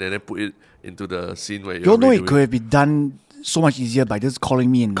up a bit and then put it into the scene where you know it could have been done so much easier by just calling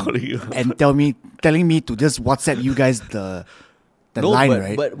me and telling me to just WhatsApp you guys the line,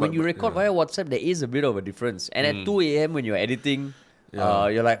 right? But when you record via WhatsApp, there is a bit of a difference. And at 2 a.m. when you're editing...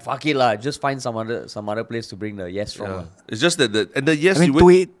 you're like, fuck it lah, just find some other place to bring the yes from. It's just that the yes,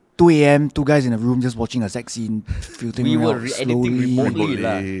 2 a.m., two guys in a room just watching a sex scene, filtering We were out editing slowly.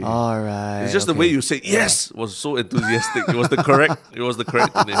 remotely. All right. It's just the way you say yes was so enthusiastic. It was the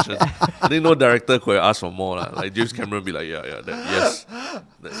correct intonation. I think no director could have asked for more. Like James Cameron be like, yes.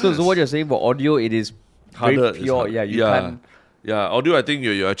 So what you're saying for audio, it is Harder. very pure. Yeah, you can't. Yeah, audio. I think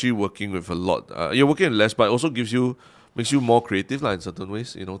you're actually working with a lot. You're working less, but it also makes you more creative, in certain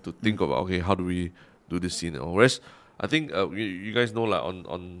ways. To think about how do we do this scene. Whereas I think you guys know, like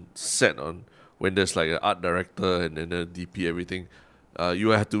on set, when there's like an art director and then a DP, everything, you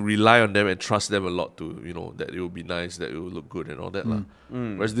have to rely on them and trust them a lot to that it will be nice, that it will look good and all that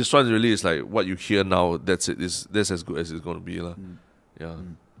Whereas this one really is like what you hear now. That's it. That's as good as it's going to be Yeah.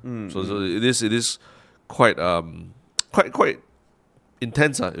 So it is quite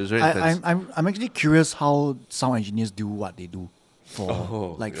intense. It's very intense. I'm actually curious how sound engineers do what they do for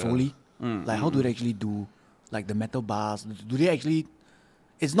Foley. Like how do they actually do like the metal bars? Do they actually?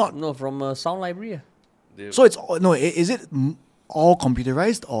 It's not. No, from a sound library. So it's no. Is it all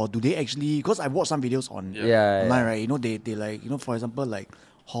computerized or do they actually? Because I watched some videos on online, right? They like for example like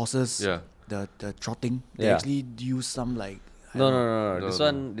horses. The trotting. They actually use some like. No.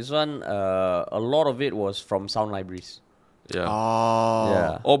 This one. A lot of it was from sound libraries. Yeah.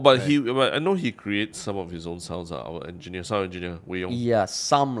 Oh. Oh, but I know he creates some of his own sounds. Our sound engineer, Wei Yong. Yeah,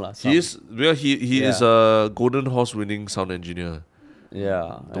 some lah. He is a Golden Horse winning sound engineer.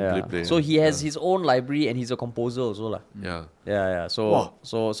 Play. So he has his own library and he's a composer also lah. Yeah. So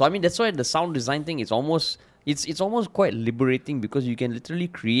I mean that's why the sound design thing is almost it's almost quite liberating because you can literally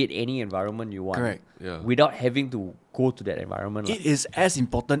create any environment you want. Correct. Yeah. Without having to go to that environment. It is as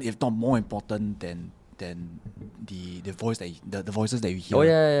important, if not more important than the voice the voices that you hear. Oh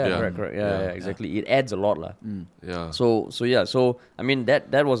yeah. Correct. Yeah, exactly. It adds a lot lah. Yeah. So I mean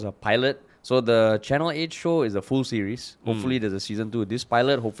that was a pilot. So the Channel 8 show is a full series. Hopefully there's a season 2. This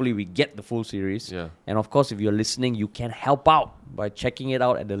pilot, hopefully we get the full series. Yeah. And of course, if you're listening, you can help out by checking it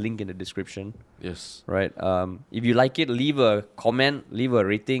out at the link in the description. Yes. Right. If you like it, leave a comment, leave a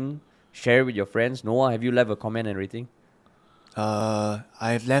rating, share it with your friends. Noah, have you left a comment and rating?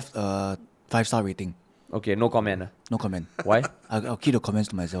 I've left a 5-star rating. Okay, no comment. No comment. Why? I'll keep the comments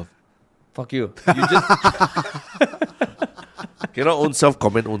to myself. Fuck you. You just cannot own self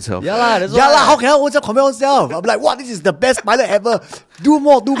comment own self. Yeah lah, that's Yeah lah, how can I own self comment own self? I'm like, what? This is the best pilot ever. Do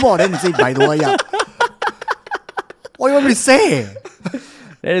more. Then you say, by the way, yeah. What do you want me to say?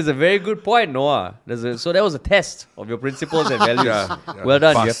 That is a very good point, Noah. So that was a test of your principles and values. Well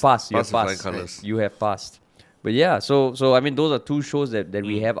done. You have passed. You have passed. But yeah, so I mean, those are two shows that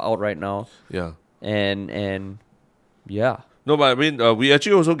we have out right now. Yeah. And yeah. No, but I mean, we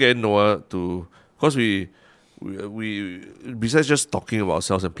actually also get Noah to, because we besides just talking about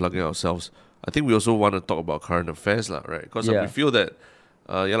ourselves and plugging ourselves, I think we also want to talk about current affairs, right? Because we feel that,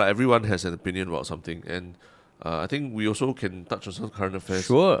 everyone has an opinion about something, and I think we also can touch on some current affairs.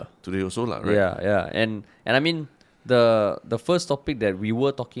 Sure. Today also, right? Yeah. And I mean, the first topic that we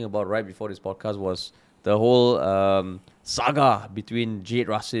were talking about right before this podcast was the whole saga between Jade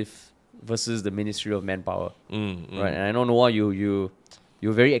Rasif versus the Ministry of Manpower. Right, and I know, Noah, you're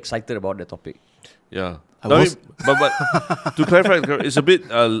very excited about that topic. Yeah. But to clarify, it's a bit.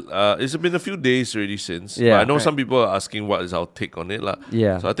 It's been a few days already since. Yeah. But I know some people are asking what is our take on it,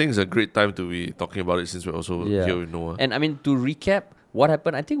 Yeah. So I think it's a great time to be talking about it since we're also here with Noah. And I mean, to recap, what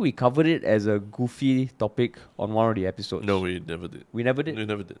happened? I think we covered it as a goofy topic on one of the episodes. No, we never did. We never did. We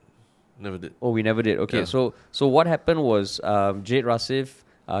never did. Never did. Oh, we never did. Okay, Yeah. so what happened was Jade Rasif,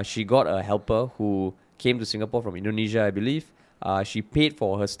 she got a helper who came to Singapore from Indonesia, I believe. She paid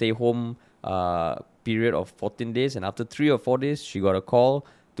for her stay home period of 14 days, and after 3 or 4 days, she got a call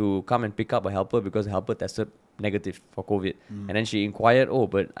to come and pick up a helper because the helper tested negative for COVID. And then she inquired,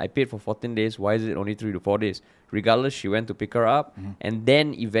 but I paid for 14 days, why is it only 3 to 4 days? Regardless, she went to pick her up, and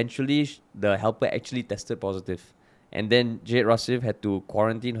then eventually the helper actually tested positive. And then Jade Rasif had to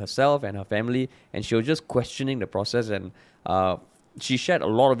quarantine herself and her family, and she was just questioning the process, and she shared a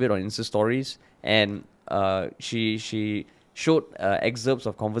lot of it on Insta stories, and she showed excerpts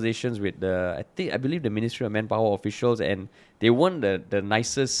of conversations with I believe the Ministry of Manpower officials, and they weren't the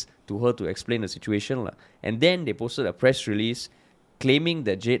nicest to her to explain the situation. And then they posted a press release claiming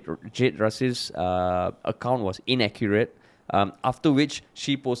that Jade Rasif's account was inaccurate, after which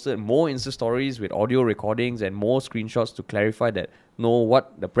she posted more Insta stories with audio recordings and more screenshots to clarify that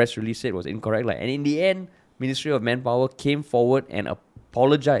what the press release said was incorrect. And in the end, Ministry of Manpower came forward and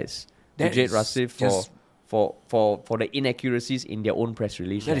apologized to Jade Rasif for the inaccuracies in their own press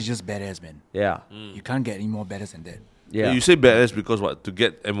release. That is just badass, man. Yeah. You can't get any more badass than that. Yeah. You say badass because what? To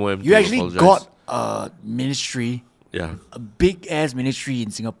get MOM You to actually apologize. got a ministry a big ass ministry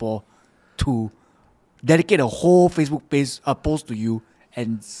in Singapore to dedicate a whole Facebook post to you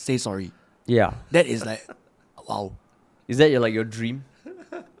and say sorry. Yeah. That is like, wow. Is that your dream,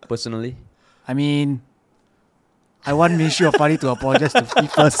 personally? I mean, I want Ministry of Funny to apologize to me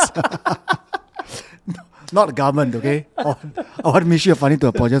first. Not the government, okay? I want Ministry of Funny to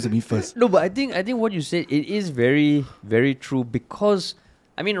apologize to me first. No, but I think what you said, it is very, very true, because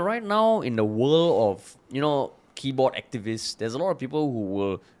I mean, right now in the world of keyboard activists, there's a lot of people who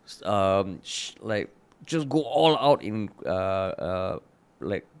will just go all out in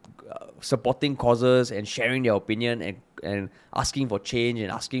supporting causes and sharing their opinion and asking for change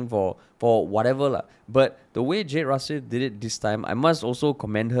and asking for whatever lah. But the way Jade Rasif did it this time, I must also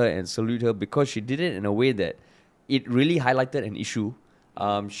commend her and salute her, because she did it in a way that it really highlighted an issue.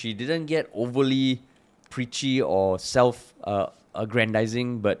 She didn't get overly preachy or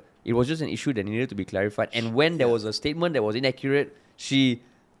self-aggrandizing, but it was just an issue that needed to be clarified. And when there was a statement that was inaccurate, she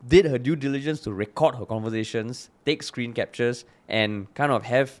did her due diligence to record her conversations, take screen captures, and kind of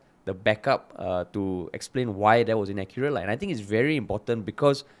have the backup to explain why that was inaccurate. And I think it's very important,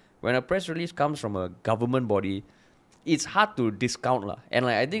 because when a press release comes from a government body, it's hard to discount. And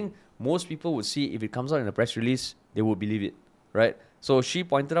I think most people would see, if it comes out in a press release, they would believe it, right? So she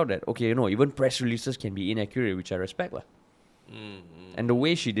pointed out that, okay, even press releases can be inaccurate, which I respect. And the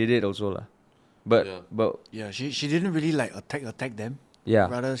way she did it also. But she didn't really attack them. Yeah.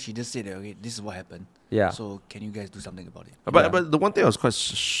 Rather, she just said that, okay, this is what happened. Yeah. So can you guys do something about it? But the one thing I was quite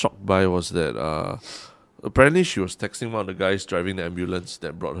shocked by was that apparently she was texting one of the guys driving the ambulance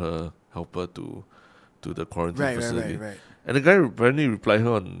that brought her helper to the quarantine facility. Right. And the guy apparently replied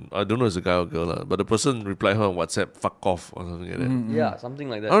her on, I don't know if it's a guy or girl, but the person replied her on WhatsApp, fuck off, or something like that. Yeah, something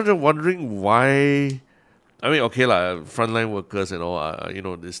like that. I was just wondering why. I mean, okay, frontline workers and all,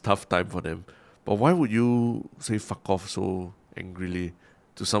 it's tough time for them. But why would you say fuck off so angrily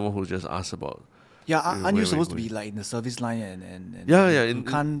to someone who just asked about? Yeah, aren't you supposed to be in the service line and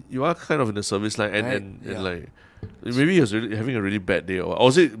you are kind of in the service line and maybe he was really having a really bad day, or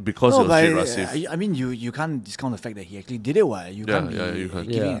was it because it was Jade Rasif? I mean, you can't discount the fact that he actually did it. You can't be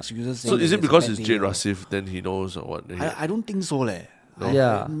giving excuses. So is it because it's Jade Rasif, then he knows, or what? I don't think so, No?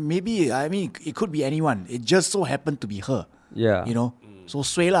 Yeah. Maybe, I mean, it could be anyone. It just so happened to be her. Yeah. So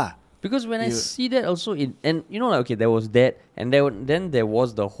sway lah. Because when I see that also there was that, and then there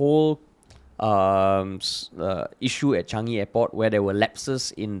was the whole issue at Changi Airport where there were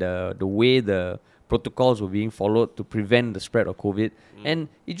lapses in the way the protocols were being followed to prevent the spread of COVID. And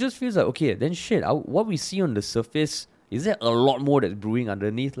it just feels like, okay, then what we see on the surface, is there a lot more that's brewing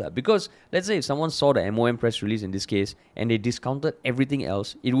underneath? Because let's say if someone saw the MOM press release in this case and they discounted everything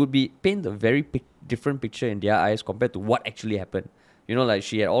else, it would paint a very different picture in their eyes compared to what actually happened.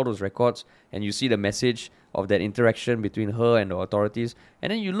 She had all those records, and you see the message of that interaction between her and the authorities.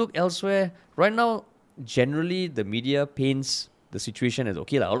 And then you look elsewhere. Right now, generally, the media paints the situation as,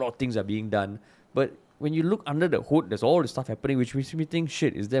 okay, a lot of things are being done. But when you look under the hood, there's all this stuff happening, which makes me think,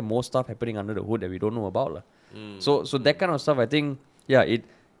 shit, is there more stuff happening under the hood that we don't know about? So that kind of stuff, I think,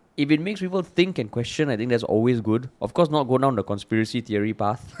 if it makes people think and question, I think that's always good. Of course, not go down the conspiracy theory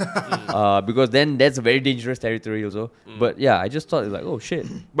path, because then that's a very dangerous territory also. But I just thought it's like, oh shit.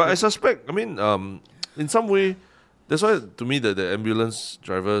 But I suspect, I mean, in some way, that's why to me the ambulance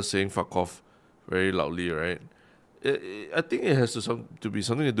driver saying fuck off very loudly, right? I think it has to be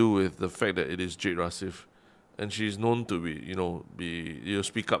something to do with the fact that it is Jade Rasif, and she's known to be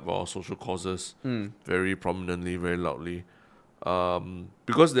speak up about social causes very prominently, very loudly.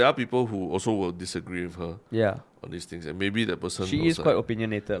 Because there are people who also will disagree with her on these things, and maybe that person she is quite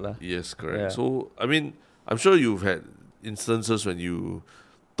opinionated lah. Yes, correct. So I mean, I'm sure you've had instances when you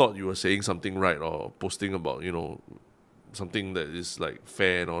thought you were saying something right or posting about something that is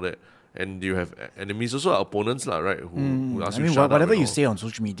fair and all that, and you have enemies, also opponents lah, right? Who ask you shut up. Whatever you say on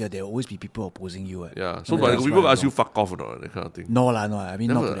social media, there will always be people opposing you. Yeah. So but people ask you fuck off or not, that kind of thing. No. I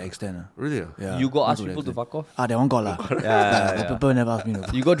mean, not to that extent. Really? Yeah. You go ask people to fuck off? That one got lah. People never ask me to.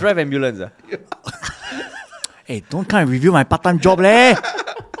 You go drive ambulance? Hey, don't come and review my part-time job, leh.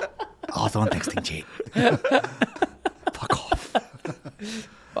 Someone texting Jade. Fuck off.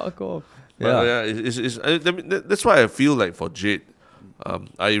 Fuck off. That's why I feel like for Jade,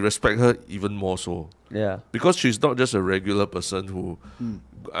 I respect her even more so. Yeah. Because she's not just a regular person who,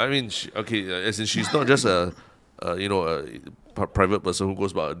 I mean, as in she's not just a private person who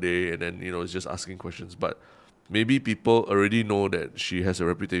goes about a day and then is just asking questions. But maybe people already know that she has a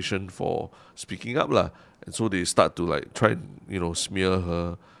reputation for speaking up lah, and so they start to try and smear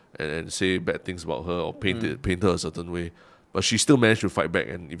her and say bad things about her or paint her a certain way. But she still managed to fight back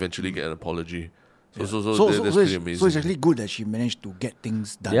and eventually get an apology. So that's pretty amazing. So it's actually good that she managed to get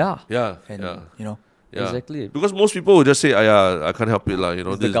things done. Yeah. And, you know. Yeah. Exactly. Because most people will just say, I can't help it. You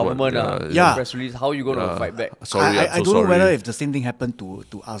know, the government, press release, how are you going to fight back? Sorry, I so don't know sorry. whether if the same thing happened to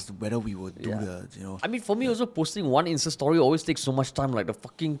us, whether we would do the, you know. I mean, for me also, posting one Insta story always takes so much time, like the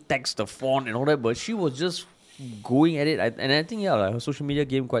fucking text, the font and all that, but she was just going at it. And I think, her social media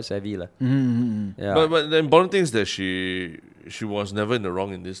game quite savvy. Yeah. But the important thing is that she was never in the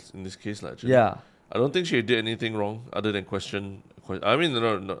wrong in this case. Actually. Yeah. I don't think she did anything wrong other than question. I mean,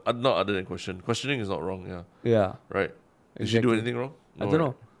 no, not other than question. Questioning is not wrong, Yeah. Right. Did she do anything wrong? No, I don't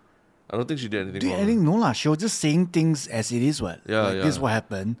know. I don't think she did anything Do wrong. anything? No lah. She was just saying things as it is. What? Yeah, This is what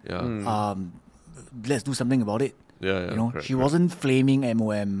happened. Yeah. Let's do something about it. Yeah, You know, correct, she wasn't flaming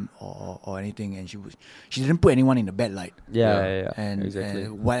MOM or anything, and she didn't put anyone in a bad light. Yeah. And, exactly.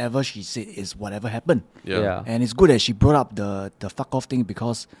 and whatever she said is whatever happened. Yeah. And it's good that she brought up the fuck off thing,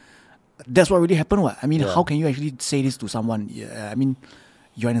 because that's what really happened. What I mean, how can you actually say this to someone? Yeah, I mean,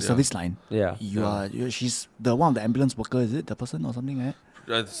 you're in a service line. Yeah. She's the one of the ambulance worker. Is it the person or something like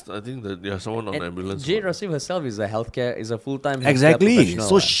that? I think that someone on the ambulance. Jade Rasim herself is a full-time healthcare Exactly. professional,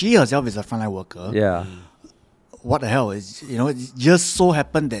 So right? she herself is a frontline worker. Yeah. What the hell is, you know? It just so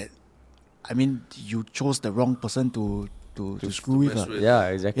happened that, I mean, you chose the wrong person to screw with mess her. with. Yeah,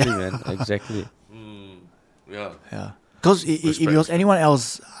 exactly, man. Exactly. Yeah. Yeah. Because if it was anyone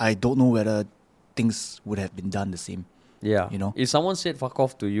else, I don't know whether things would have been done the same. Yeah. You know? If someone said fuck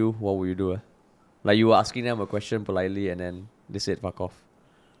off to you, what would you do? Like you were asking them a question politely and then they said fuck off.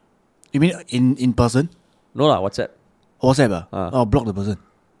 You mean in person? No lah, WhatsApp. WhatsApp? Oh, block the person.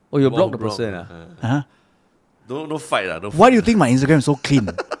 Oh, you blocked the Block. person. Huh? No fight. No Why do you think my Instagram is so clean?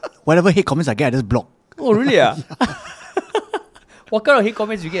 Whatever hate comments I get, I just block. Oh, really? What kind of hate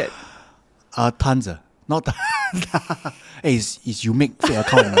comments you get? Tons. Not hey, it's you make fake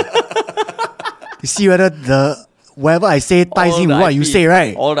account. You see whether whatever I say ties in with what you say,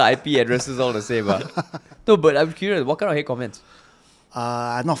 right? All the IP addresses all the same. No, but I'm curious, what kind of hate comments?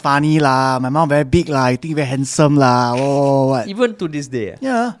 Not funny lah. My mouth very big lah. You think very handsome lah. Oh, what? Even to this day.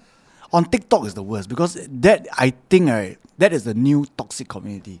 Yeah. On TikTok is the worst, because that, I think, right, that is the new toxic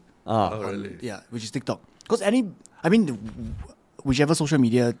community. Oh, really? Yeah, which is TikTok. Because whichever social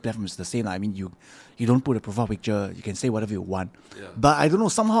media platform is the same. I mean, you don't put a profile picture. You can say whatever you want. Yeah. But I don't know.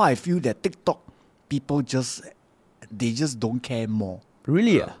 Somehow I feel that TikTok people just don't care more.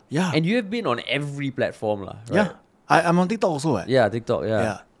 Really? Yeah. And you have been on every platform, right? Yeah. I'm on TikTok also. Right? Yeah, TikTok,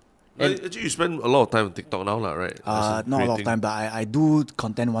 Yeah. Actually, you spend a lot of time on TikTok now, right? Not a lot of time, but I do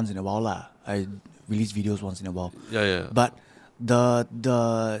content once in a while lah. I release videos once in a while. Yeah. But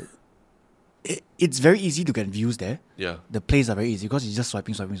it's very easy to get views there. Yeah. The plays are very easy because it's just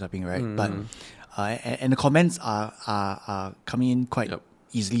swiping, right? But and the comments are coming in quite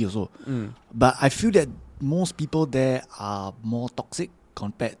easily also. But I feel that most people there are more toxic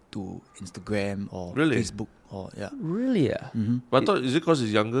compared to Instagram or Really? Facebook or Really? But I thought, is it because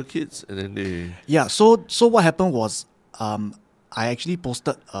it's younger kids and then they... Yeah, so what happened was I actually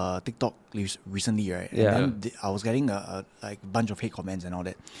posted TikTok recently, right? Yeah. And then I was getting a bunch of hate comments and all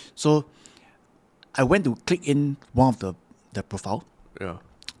that. So I went to click in one of the profile, Yeah.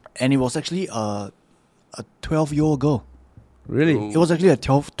 and it was actually a 12-year-old girl. Really? It was actually a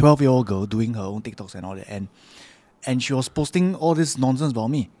 12-year-old girl doing her own TikToks and all that, and she was posting all this nonsense about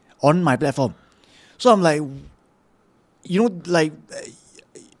me on my platform. So I'm like, you know, like,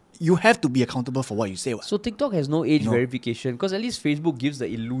 you have to be accountable for what you say. So TikTok has no age No. verification, because at least Facebook gives the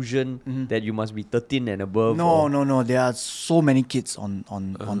illusion that you must be 13 and above. No. There are so many kids on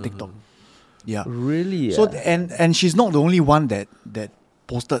TikTok. Yeah. Really? So and she's not the only one that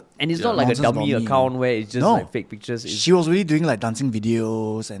posted. And it's not like a nonsense dummy about me. account where it's just No. like fake pictures. It's She was really doing like dancing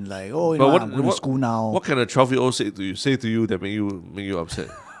videos and like, oh, you know, I'm going to school now. What can a 12-year-old say to you that make you upset?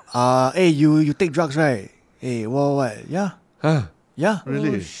 Hey, you take drugs, right? Hey, what? Yeah. Huh? Yeah.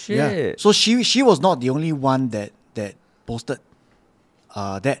 Really? Oh, shit. Yeah. So she was not the only one that posted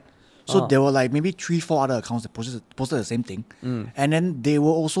that. So there were like maybe 3-4 other accounts that posted the same thing. And then they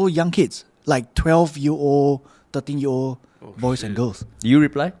were also young kids, like 12-year-old, 13-year-old boys and girls. Do you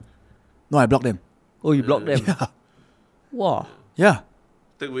reply? No, I blocked them. Oh, you blocked them? Yeah. Wow. Yeah.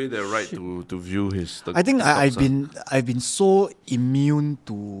 Take away their right to view his... I think I've TikToks, been so immune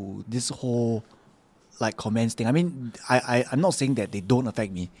to this whole like comments thing. I mean, I'm not saying that they don't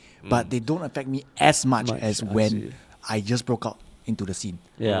affect me, but they don't affect me as much as I when see. I just broke out into the scene.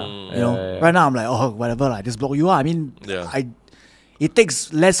 Yeah. You know, right now I'm like, oh, whatever, I just block you out. I mean, Yeah. it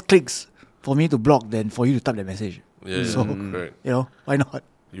takes less clicks for me to block than for you to type that message. Yeah, So, correct. you know, why not?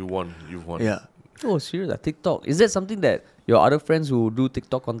 You won. Yeah. Oh, serious? TikTok. Is that something that your other friends who do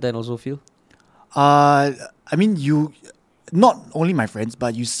TikTok content also feel? I mean, not only my friends,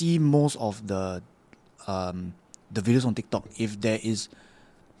 but you see most of the videos on TikTok. If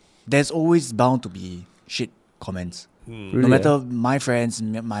there's always bound to be shit comments. Really, no matter my friends,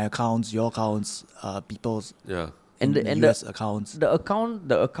 my accounts, your accounts, people's and the US accounts. The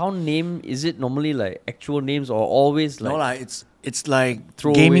account name, is it normally like actual names or always like? No, like it's like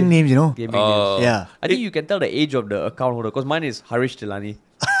Throw gaming away. names, you know. Gaming names. Yeah. I think you can tell the age of the account holder because mine is Harish Tilani.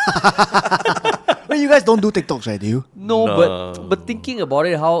 But you guys don't do TikToks, right? Do you? No, but thinking about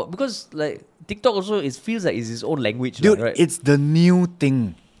it, because like TikTok also it feels like it's its own language, Dude, right? it's the new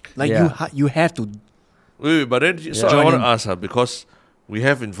thing. Like you have to. Wait, but then so I want to ask because we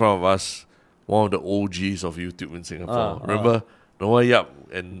have in front of us one of the OGs of YouTube in Singapore. Remember Noah Yap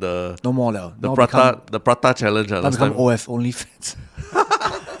and the No more now. the Prata challenge Now last become time. OF OnlyFans.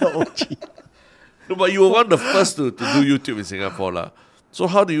 OG. No, but you were one of the first to do YouTube in Singapore, lah. So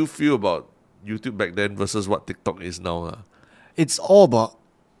how do you feel about YouTube back then versus what TikTok is now, lah? It's all about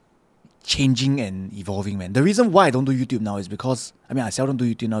changing and evolving, man. The reason why I don't do YouTube now is because I seldom do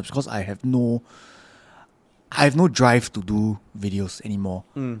YouTube now because I have no drive to do videos anymore.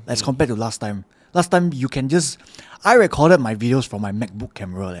 As compared to last time. Last time you can I recorded my videos from my MacBook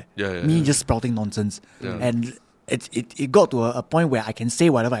camera. Me just sprouting nonsense. Yeah. And it got to a point where I can say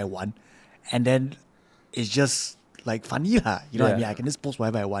whatever I want. And then it's just like funny lah. You know what I mean? I can just post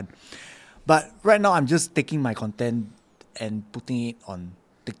whatever I want. But right now I'm just taking my content and putting it on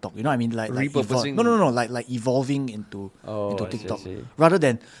TikTok. You know what I mean? Like repurposing. No. Like evolving into I TikTok. see. Rather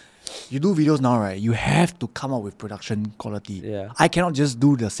than you do videos now, right? You have to come up with production quality. Yeah. I cannot just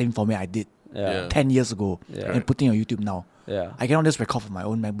do the same format I did Yeah. 10 years ago and putting on YouTube now. Yeah. I cannot just record from my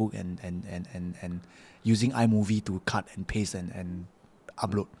own MacBook and using iMovie to cut and paste and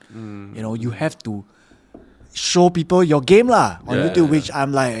upload. You know, you have to show people your game lah on YouTube, which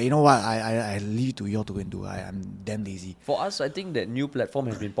I'm like, you know what, I leave it to you all to go and do. I'm damn lazy. For us, I think that new platform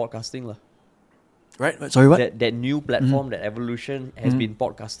has been podcasting lah. Right? Sorry, what? That new platform, that evolution has been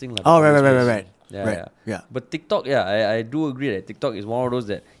podcasting lah. Oh, right. Yeah. But TikTok, I do agree that TikTok is one of those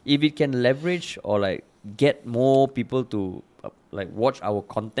that if it can leverage or like get more people to like watch our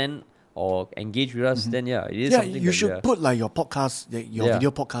content or engage with us, then it is something you should put like your podcast, your video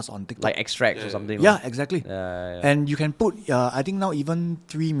podcast on TikTok. like extracts or something. Yeah, like. exactly. Yeah. And you can put, I think now even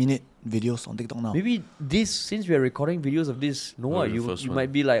 3-minute videos on TikTok now. Maybe since we are recording videos of this, Noah, you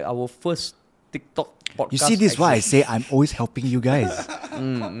might be like our first TikTok podcast. You see, this is why I say I'm always helping you guys.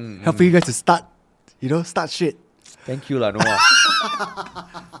 Helping you guys to start shit. Thank you, lah, Noah.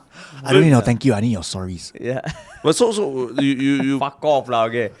 I don't need no thank you. I need your sorries. Yeah. But so you Fuck off,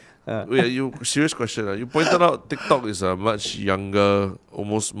 lah. Okay. serious question. You pointed out TikTok is a much younger,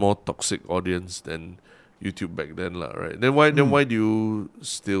 almost more toxic audience than YouTube back then, lah. Right? Then why do you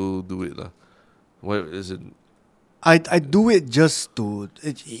still do it, lah? Why is it? I do it just to.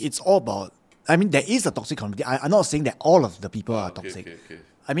 It's all about. I mean, there is a toxic community. I'm not saying that all of the people are toxic. Okay.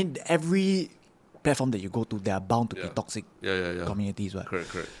 I mean, every platform that you go to, they are bound to be toxic communities, right?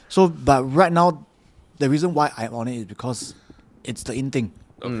 Correct. So, but right now, the reason why I'm on it is because it's the in thing.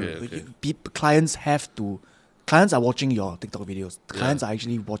 Okay. Clients are watching your TikTok videos. Clients are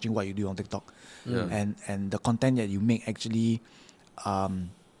actually watching what you do on TikTok. And the content that you make actually,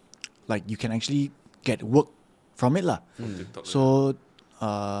 like you can actually get work from it lah. TikTok, so,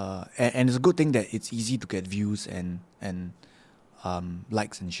 and it's a good thing that it's easy to get views and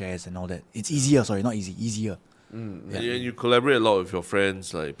likes and shares and all that. It's easier, easier. And you collaborate a lot with your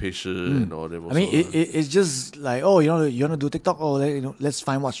friends like Patient and all them. I mean, it's just like, oh, you want to do TikTok? Oh, let's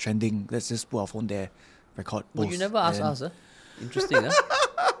find what's trending. Let's just put our phone there, record. But you never ask us, huh? Interesting, huh?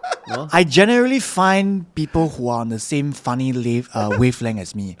 No? I generally find people who are on the same funny wavelength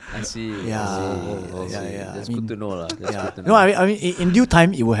as me. I see. Yeah. That's good to know, lah. No, I mean, in due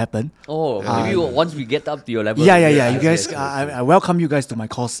time, it will happen. Oh, maybe once we get up to your level. Yeah. You guys, I welcome you guys to my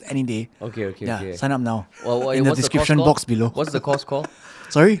course any day. Okay. Sign up now. Well, in the description box below. What's the course called?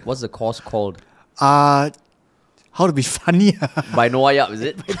 Sorry? What's the course called? How to be funny. By Noah Yap, is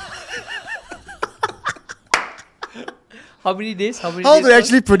it? How many days? How to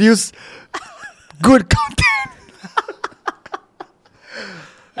actually produce good content.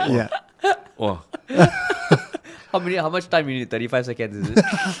 Yeah. Wow. How much time you need? 35 seconds, is it?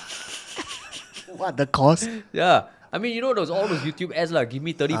 What, the course? Yeah. I mean, you know, all those YouTube ads, like, give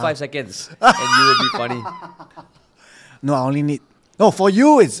me 35 seconds and you will be funny. No, I only need... No, for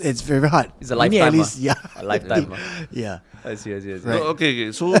you, it's very hard. It's a lifetime. At least, A lifetime. Yeah. I see. Right. No,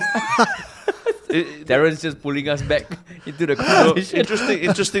 okay. So... Darren's just pulling us back into the conversation.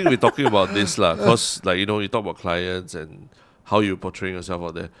 Interesting we're talking about this lah, because like, you know, you talk about clients and how you're portraying yourself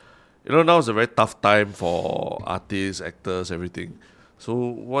out there. now is a very tough time for artists, actors, everything. So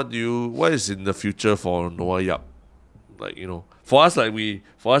what is in the future for Noah Yap? Like, for us,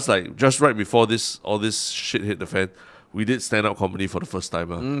 just right before all this shit hit the fan, we did stand-up comedy for the first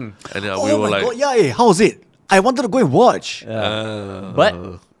time. And we were like, God, yeah, how was it? I wanted to go and watch. But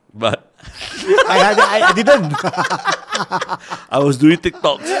I didn't. I was doing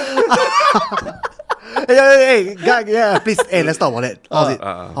TikToks. Yeah, please. Hey, let's talk about it.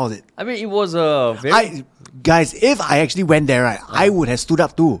 How was it? I mean, it was a very... Guys, if I actually went there, right, I would have stood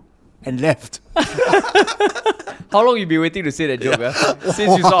up too and left. How long you been waiting to say that joke?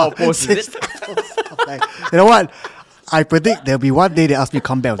 Since you saw our post, is it? Like, you know what? I predict there'll be one day they ask me to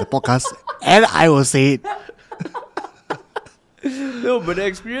come back with the podcast, and I will say it. No, but the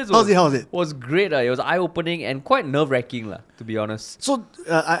experience How's it? was great. It was eye-opening and quite nerve-wracking, to be honest. So,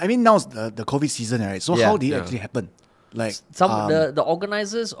 I mean, now's the COVID season, right? So, how did it actually happen? Like, the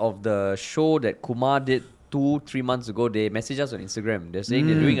organizers of the show that Kumar did 2-3 months ago, they messaged us on Instagram. They're saying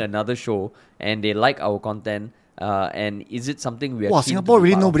they're doing another show and they like our content. And is it something we are? Wow, Singapore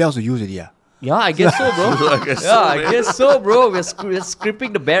really nobody else to use it, yeah. Yeah, I guess so, bro. I guess so, bro. We're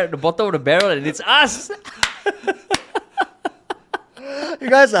scraping the bottom of the barrel, and it's us. You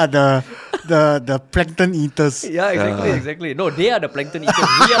guys are the plankton eaters. Yeah, exactly. No, they are the plankton eaters.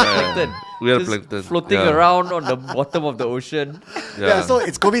 We are the plankton. We are just plankton. floating around on the bottom of the ocean. Yeah, so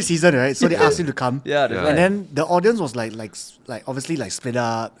it's COVID season, right? So they asked you to come. Yeah, that's right. And then the audience was like obviously like split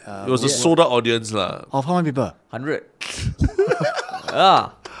up. It was a sold out audience, lah. Of how many people? 100.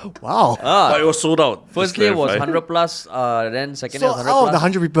 Ah. Wow. But it was sold out. First day was 100 plus. Then second day So was 100 out of plus. the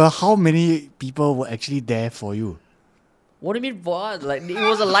 100 people, how many people were actually there for you? What do you mean for us? Like, it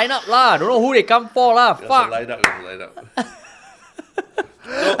was a lineup lah. Don't know who they come for lah. It was Fuck. a lineup.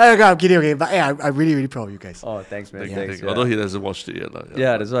 Okay, I'm kidding, okay. But hey, I'm really, really proud of you guys. Oh, thanks, man. Thank Thanks. you. Although he hasn't watched it yet.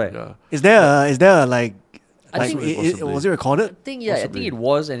 Yeah, that's why. Yeah. Is there a like I think was it recorded? I think it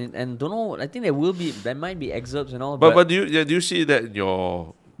was, and don't know. I think there might be excerpts and all. But do you see that in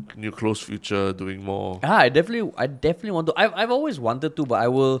your close future doing more? I definitely want to. I've always wanted to, but I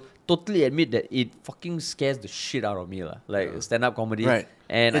will totally admit that it fucking scares the shit out of me, lah. Like stand-up comedy, Right.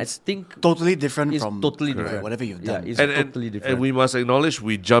 And It's I think totally different it's from totally different. whatever you've done. Yeah, it's And totally different. And we must acknowledge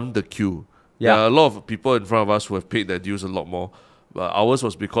we jumped the queue. Yeah. There are a lot of people in front of us who have paid their dues a lot more. But ours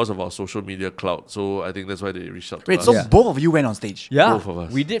was because of our social media clout. So I think that's why they reached out to Wait, us. so both of you went on stage? Yeah, Both of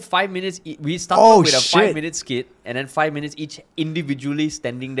us. we did 5 minutes. We started with a 5-minute skit, and then 5 minutes each individually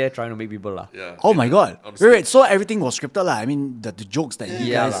standing there trying to make people laugh. Yeah. Oh my god! On Wait, so everything was scripted, lah. I mean, the jokes that you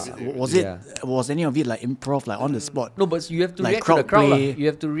Yeah, guys lah. was any of it like improv, like on the spot? No, but you have to Like react to the crowd crowd. play. You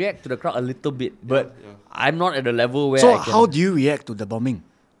have to react to the crowd a little bit, but I'm not at the level where. So I can, how do you react to the bombing,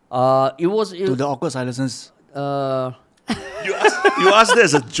 it was to the awkward silences? You asked that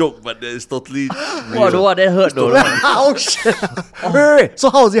as a joke, but that is totally real. What that hurt though. Oh shit! Wait. So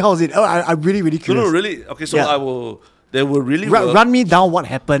how was it? Oh, I'm really, really curious. No, really. Okay, so Yeah. They were really Run me down what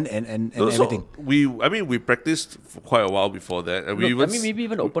happened and So everything. we practiced for quite a while before that, and we even maybe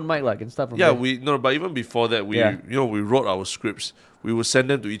even open mic like and stuff. From there. but even before that, we we wrote our scripts. We would send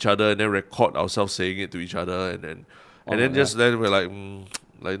them to each other and then record ourselves saying it to each other, and then then we're like.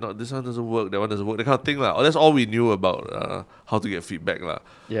 No, this one doesn't work, that one doesn't work, that kind of thing. That's all we knew about how to get feedback.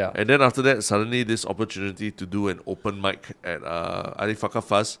 Yeah. And then after that, suddenly this opportunity to do an open mic at I think Faka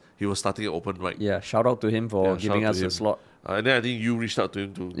Fuzz, he was starting an open mic. Yeah, shout out to him for giving us a slot. And then I think you reached out to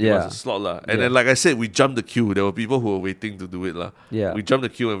him to give us a slot. And then, like I said, we jumped the queue. There were people who were waiting to do it. Yeah. We jumped the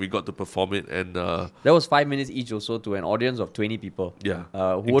queue and we got to perform it. And That was 5 minutes each also to an audience of 20 people. yeah.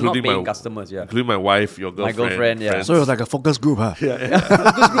 Who were not paying customers, Including my wife, your girlfriend. My girlfriend, yeah. friends. So it was like a focus group, huh?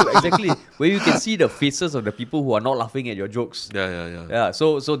 Focus group, exactly. Where you can see the faces of the people who are not laughing at your jokes. Yeah.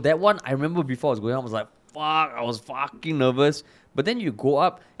 So that one, I remember before I was going on, I was like, fuck, I was fucking nervous. But then you go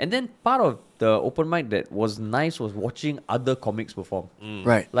up, and then part of the open mic that was nice was watching other comics perform.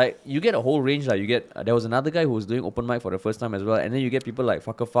 Right. Like, you get a whole range. Like, you get, there was another guy who was doing open mic for the first time as well. And then you get people like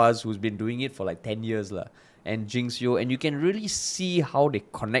Fucker Fuzz, who's been doing it for like 10 years. And Jinx Yo. And you can really see how they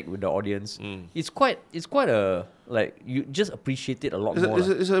connect with the audience. It's quite a, like, you just appreciate it a lot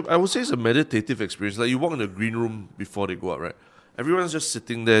more. I would say it's a meditative experience. Like, you walk in the green room before they go out, right? Everyone's just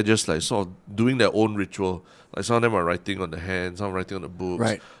sitting there, just like sort of doing their own ritual. Like some of them are writing on the hands, some are writing on the books.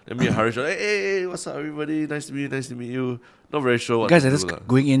 Right. Then me and Harish are like, hey, what's up, everybody? Nice to meet you. Not very sure what You guys to are do. just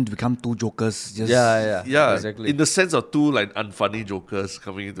going in to become two jokers. Just Yeah, exactly. in the sense of two like unfunny jokers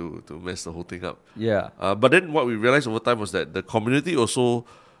coming in to mess the whole thing up. Yeah. But then what we realized over time was that the community also,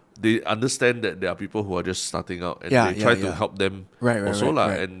 they understand that there are people who are just starting out and they try to help them Right, also.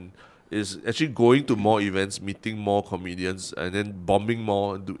 right. And is actually going to more events, meeting more comedians, and then bombing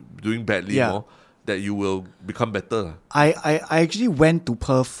more, doing badly more, that you will become better. I actually went to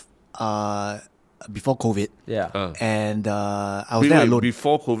Perth before COVID. Yeah. And I was there alone.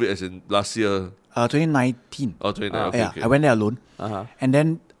 Before COVID, as in last year? 2019. Oh, 2019. Okay. I went there alone. Uh-huh. And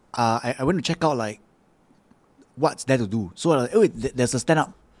then I went to check out like what's there to do. So there's a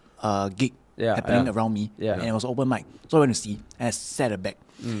stand-up gig happening around me. Yeah. And it was open mic. So I went to see and I sat at the back.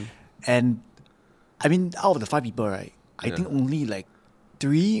 And I mean, out of the 5 people, right, I think only like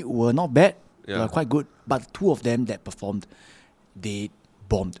 3 were not bad. They were quite good. But 2 of them that performed, they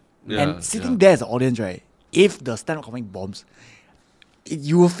bombed. And sitting there as an audience, right, if the stand-up comic bombs,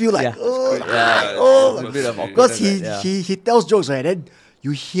 you will feel like, because he tells jokes, right, then you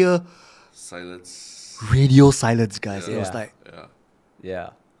hear silence, radio silence, guys. It was like,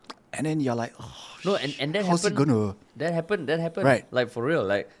 and then you're like, no, and that how's happened. it gonna? That happened. Right. Like for real.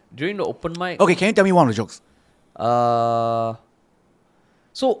 Like during the open mic. Okay, can you tell me one of the jokes?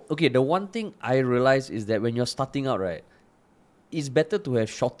 So okay, the one thing I realized is that when you're starting out, right, it's better to have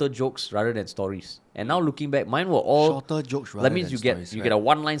shorter jokes rather than stories. And now looking back, mine were all shorter jokes rather that means than you stories, get a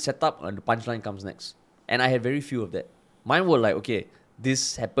one-line setup and the punchline comes next. And I had very few of that. Mine were like, okay,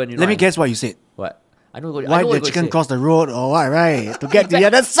 this happened. Let me guess what you said. What? I know what. Why I know the what chicken say. cross the road or what, right? To get to the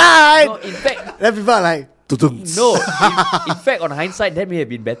other side. No, in fact, then people are like, no. In fact, on hindsight, that may have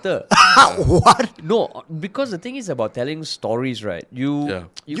been better. what? No, because the thing is about telling stories, right? You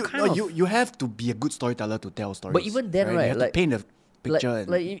have to be a good storyteller to tell stories. But even then, right, you have like to paint a picture.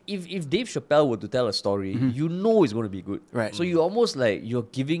 Like if Dave Chappelle were to tell a story, you know it's going to be good. Right. So you almost like you're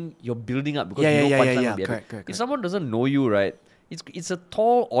building up because you know punchline will be epic. Correct. If someone doesn't know you, right, it's a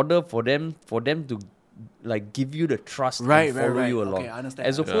tall order for them to like give you the trust and follow you along. Okay, I understand.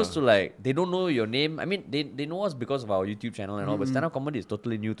 As opposed to like they don't know your name. I mean they know us because of our YouTube channel and all, but stand-up comedy is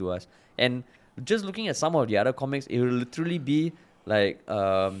totally new to us. And just looking at some of the other comics, it will literally be like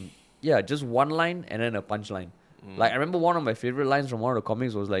just one line and then a punchline. Like I remember one of my favorite lines from one of the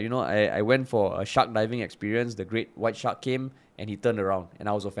comics was like, I went for a shark diving experience. The great white shark came and he turned around and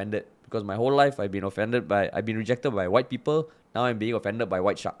I was offended because my whole life I've been rejected by white people. Now I'm being offended by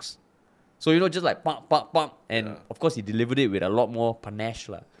white sharks. So just like pump, and of course he delivered it with a lot more panache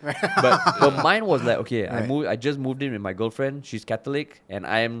lah. But mine was like, okay, I just moved in with my girlfriend. She's Catholic and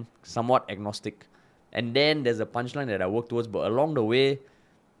I am somewhat agnostic. And then there's a punchline that I work towards, but along the way,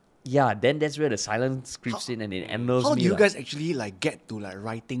 then that's where the silence creeps in and it annoys me. How do you guys actually like get to like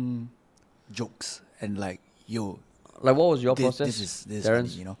writing jokes and like like what was your process? This is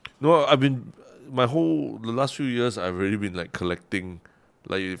Terrence? funny, No, I've been the last few years I've really been like collecting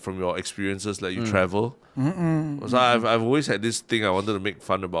like from your experiences, like you travel. So I've always had this thing I wanted to make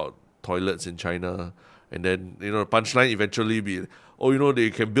fun about toilets in China, and then the punchline eventually be, they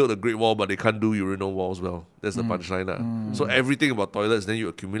can build a Great Wall but they can't do urinal walls well. That's the punchline So everything about toilets then you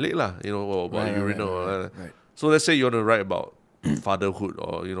accumulate about urinal. Right. So let's say you want to write about fatherhood,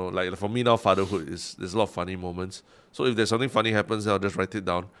 or like for me now fatherhood there's a lot of funny moments. So if there's something funny happens, then I'll just write it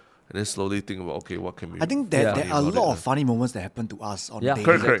down and then slowly think about, okay, what can we... I think there are a lot of funny moments that happen to us on the day.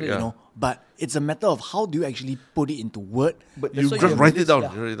 Correct, But it's a matter of how do you actually put it into word. But you just write it down.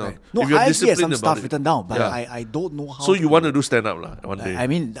 Right. If No, you're I actually have some disciplined stuff about written down, but I don't know how. So you want to do stand up one day? I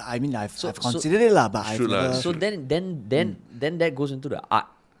mean, I've considered it but I've never. So then that goes into the art.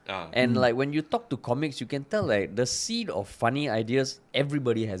 And like when you talk to comics, you can tell like the seed of funny ideas,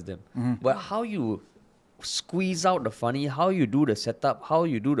 everybody has them. But how you squeeze out the funny, how you do the setup, how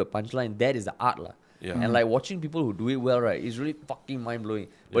you do the punchline, that is the art lah. And like watching people who do it well, right, is really fucking mind blowing.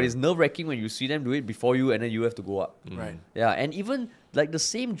 But it's nerve wracking when you see them do it before you and then you have to go up. Right. Yeah, and even like the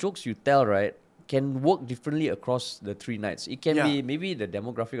same jokes you tell, right, can work differently across the 3 nights. It can be maybe the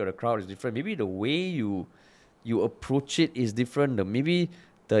demographic of the crowd is different. Maybe the way you approach it is different. Maybe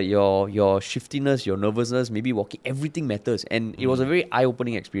your shiftiness, your nervousness, maybe walking, everything matters. And it was a very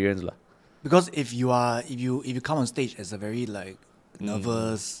eye-opening experience lah. Because if you come on stage as a very like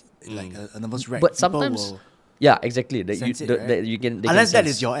nervous like a nervous wreck, but sometimes exactly that you can unless that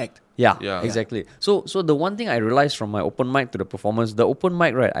is your act. Yeah, exactly. So the one thing I realized from my open mic to the performance, the open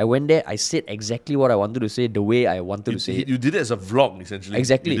mic, right, I went there, I said exactly what I wanted to say, the way I wanted to say it. You did it as a vlog, essentially.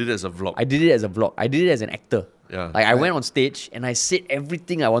 Exactly. You did it as a vlog. I did it as a vlog. I did it as an actor. Yeah. Like I went on stage and I said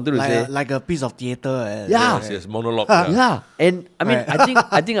everything I wanted to say. Like a piece of theatre. Yes, monologue. Yeah. And I mean,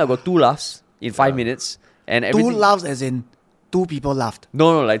 I think I got 2 laughs in 5 minutes. And 2 laughs as in 2 people laughed.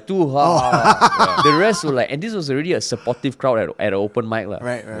 No, like 2. The rest were like, and this was already a supportive crowd at an open mic.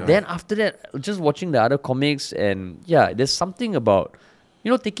 Right. Then after that, just watching the other comics and there's something about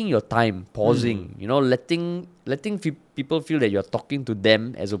taking your time, pausing, letting people feel that you're talking to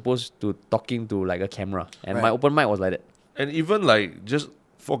them as opposed to talking to like a camera. And my open mic was like that. And even like just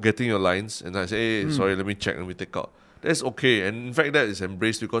forgetting your lines and I say, hey, sorry, let me check, let me take out. That's okay. And in fact, that is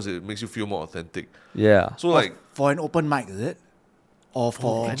embraced because it makes you feel more authentic. Yeah. So like... For an open mic, is it? Or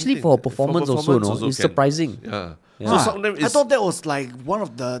for... Actually, for a performance also, no? It's surprising. Yeah. Yeah. So I thought that was like one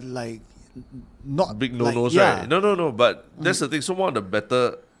of the like... Not big no-nos, right? No. But that's the thing. So one of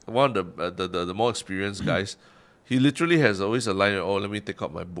the more experienced guys, he literally has always a line. Oh, let me take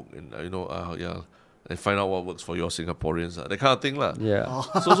out my book and and find out what works for your Singaporeans. That kind of thing, lah. Yeah.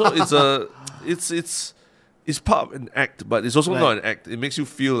 So it's part of an act, but it's also not an act. It makes you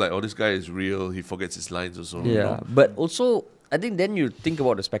feel like, oh, this guy is real. He forgets his lines also. Yeah. But also, I think then you think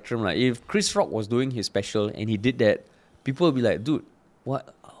about the spectrum, like if Chris Rock was doing his special and he did that, people would be like, dude,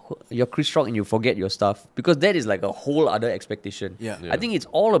 what? You're Chris Rock and you forget your stuff, because that is like a whole other expectation. Yeah. I think it's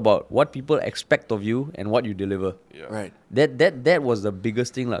all about what people expect of you and what you deliver. Yeah. Right. That was the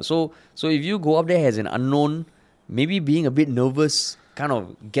biggest thing, lah. So if you go up there as an unknown, maybe being a bit nervous kind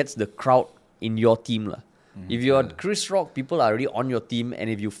of gets the crowd in your team, lah. If you're Chris Rock, people are already on your team, and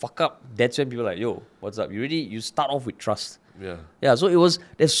if you fuck up, that's when people are like, yo, what's up? You start off with trust. Yeah. Yeah. So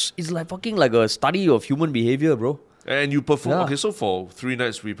it's like fucking like a study of human behavior, bro. And you perform. Yeah. Okay, so for 3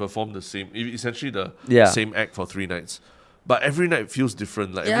 nights we perform the same, essentially the same act for 3 nights. But every night feels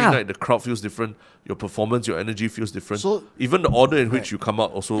different. Like every night the crowd feels different. Your performance, your energy feels different. So even the order in which you come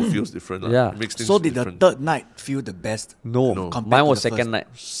out also feels different. Yeah. It makes things So did different. the third night feel the best? No. compared Mine to was the second night.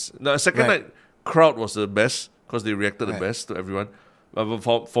 The second night crowd was the best because they reacted the best to everyone.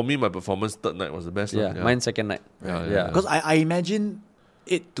 But for me, my performance third night was the best. Yeah. Mine second night. Yeah. Because I imagine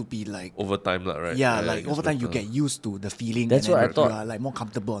it to be like over time, right? Yeah, like over time you get used to the feeling. That's and what I then thought. You are like more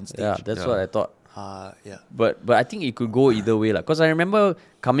comfortable on stage. Yeah, that's what I thought. Yeah. But I think it could go either way, lah. Because I remember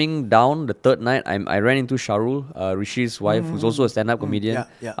coming down the third night, I ran into Sharul, Rishi's wife, who's also a stand-up comedian.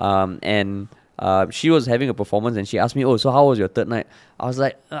 And she was having a performance, and she asked me, "Oh, so how was your third night?" I was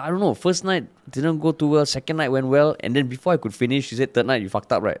like, "I don't know. First night didn't go too well. Second night went well, and then before I could finish, she said, 'Third night you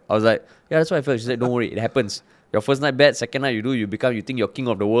fucked up, right?' I was like, 'Yeah, that's what I felt.' She said, 'Don't worry, it happens. Your first night bad, second night you think you're king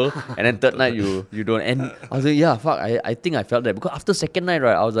of the world, and then third night you don't.'" And I was like, yeah, fuck, I think I felt that, because after second night,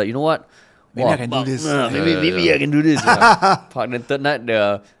 right, I was like, you know what? Maybe I can do this. Maybe I can do this. Fuck, then third night,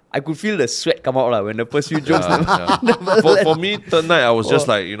 I could feel the sweat come out when the first few jokes. For me, third night I was just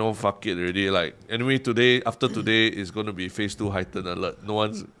like, fuck it already. Like anyway, after today is gonna be phase 2 heightened alert.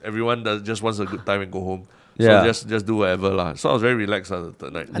 Everyone just wants a good time and go home. So just do whatever lah. So I was very relaxed on the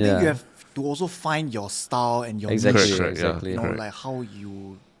third night. I think you have to also find your style and your niche. Exactly. Like how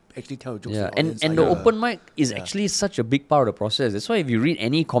you actually tell jokes. Yeah, to the audience, and like, the open mic is actually such a big part of the process. That's why if you read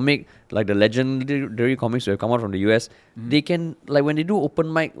any comic, like the legendary comics that have come out from the US, they can, like when they do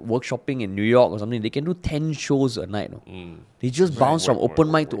open mic workshopping in New York or something, they can do 10 shows a night. They just bounce from open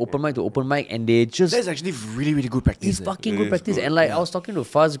mic to open mic to open mic, and they just... That's actually really, really good practice. It's fucking good practice. Good. And like I was talking to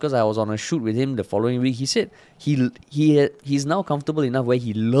Fuzz because I was on a shoot with him the following week. He said he's now comfortable enough where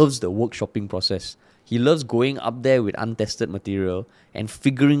he loves the workshopping process. He loves going up there with untested material and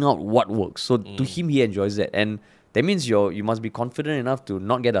figuring out what works. So to him, he enjoys that. And that means you must be confident enough to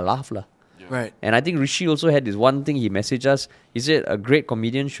not get a laugh. Yeah. Right. And I think Rishi also had this one thing he messaged us. He said a great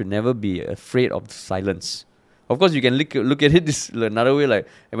comedian should never be afraid of silence. Of course, you can look at it this another way. Like,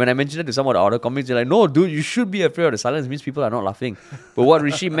 and when I mentioned it to some of the other comics, they're like, "No, dude, you should be afraid of the silence. It means people are not laughing." But what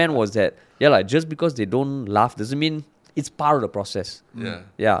Rishi meant was that, just because they don't laugh doesn't mean it's part of the process.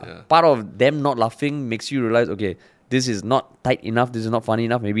 Yeah. Part of them not laughing makes you realize, okay, this is not tight enough, this is not funny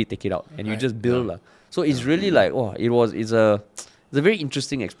enough, maybe take it out. And you just build. So it's really like, it's a very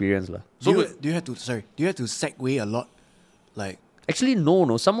interesting experience. So do you have to segue a lot? Like, actually,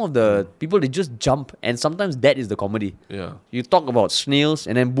 no. Some of the people, they just jump, and sometimes that is the comedy. Yeah. You talk about snails,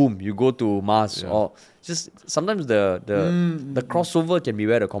 and then boom, you go to Mars. Or just sometimes the crossover can be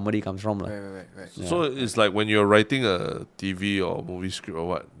where the comedy comes from. Right. Yeah. So it's like when you're writing a TV or movie script or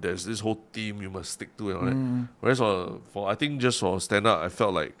what, there's this whole theme you must stick to and all that. Whereas I think just for stand-up, I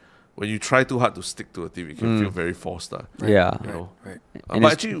felt like when you try too hard to stick to a theme, it can feel very forced. Right.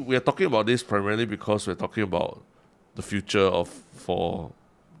 But actually, we are talking about this primarily because we're talking about the future for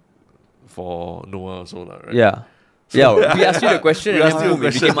Noah also, right? Yeah. We asked you the question, and then boom,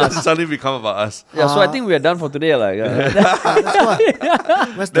 it became us. Suddenly become about us. Yeah, so I think we are done for today.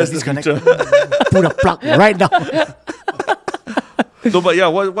 Where's the disconnect? Put a plug right now. No, but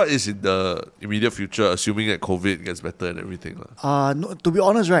what is in the immediate future, assuming that COVID gets better and everything? No, to be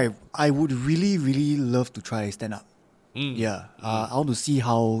honest, right, I would really, really love to try stand up. I want to see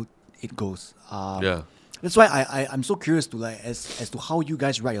how it goes. That's why I'm so curious to like as to how you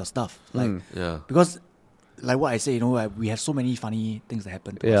guys write your stuff. Like because like what I say, we have so many funny things that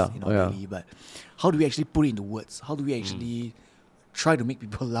happen to us daily, but how do we actually put it into words? How do we actually try to make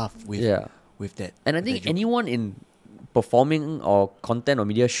people laugh with that? And I think anyone in performing or content or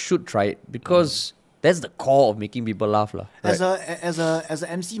media should try it because that's the core of making people laugh. Right? As a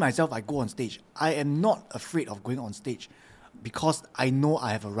MC myself, I go on stage. I am not afraid of going on stage because I know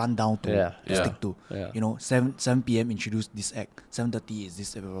I have a rundown to stick to. 7 p.m. introduce this act, 7:30 is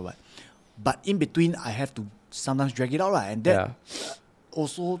this, blah, blah, blah. But in between, I have to sometimes drag it out, and that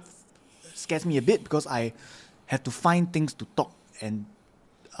also scares me a bit because I have to find things to talk and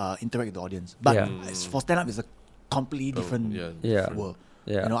interact with the audience. But for stand-up, it's a completely different world.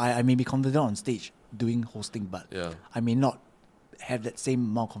 I may be confident on stage doing hosting, but I may not have that same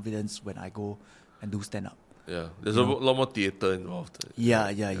amount of confidence when I go and do stand-up. Yeah, there's a lot more theatre involved. Yeah.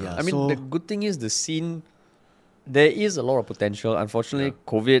 I mean, the good thing is the scene, there is a lot of potential. Unfortunately,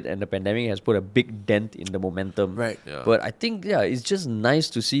 COVID and the pandemic has put a big dent in the momentum. Right. Yeah. But I think, it's just nice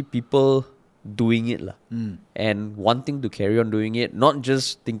to see people doing it and wanting to carry on doing it, not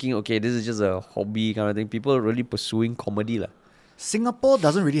just thinking, okay, this is just a hobby kind of thing. People are really pursuing comedy. Singapore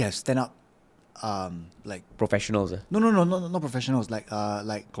doesn't really have stand-up like professionals. No, not professionals. Like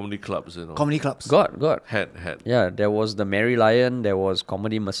comedy clubs, comedy clubs. Got. Had. Yeah, there was the Merry Lion, there was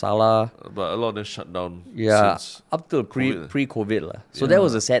Comedy Masala. But a lot of them shut down. Yeah, since up till pre-COVID. So that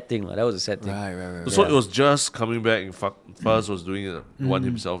was a sad thing. That was a sad thing. Right. So it was just coming back. In fact, Fuzz was doing it, one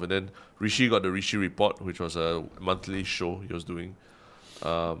himself, and then Rishi got the Rishi Report, which was a monthly show he was doing.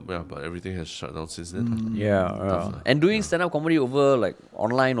 But everything has shut down since then. And doing stand-up comedy over like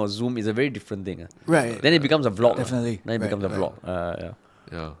online or Zoom is a very different thing. Right. Then it becomes a vlog. Definitely. Then it becomes a vlog.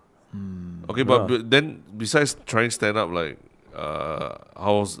 Okay, but then besides trying stand-up, like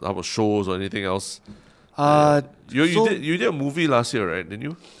how about shows or anything else? You did a movie last year, right? Didn't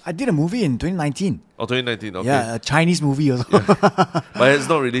you? I did a movie in 2019. Oh, 2019. Okay. Yeah, a Chinese movie also. But it's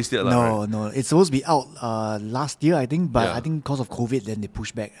not released yet, right? No. It's supposed to be out last year, I think. But I think because of COVID, then they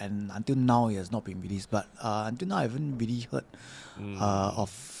pushed back, and until now it has not been released. But until now, I haven't really heard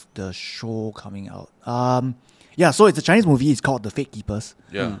of the show coming out. So it's a Chinese movie. It's called The Fate Keepers.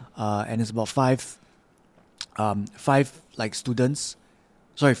 Yeah. And it's about five like students.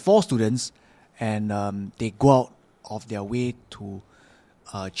 Sorry, 4 students, and they go out of their way to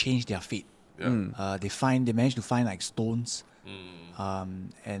change their fate. Yeah. They manage to find like stones,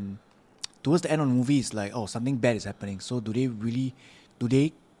 and towards the end of the movie, it's like, something bad is happening. So do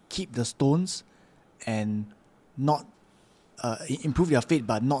they keep the stones and not improve their fate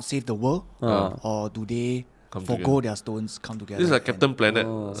but not save the world, or do they forgo their stones, come together? This is like Captain Planet.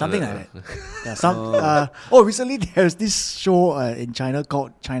 Something like that. Yeah, recently there's this show in China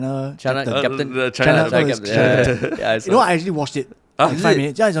called China Captain. Yeah, I actually watched it. Like 5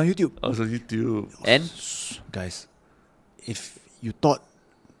 minutes. Yeah, it's on YouTube. Oh, it's on YouTube. And guys, if you thought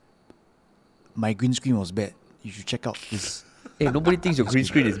my green screen was bad, you should check out this. Hey, nobody thinks your green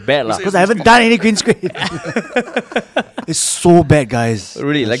screen is bad, lah. Because I haven't done any green screen. It's so bad, guys.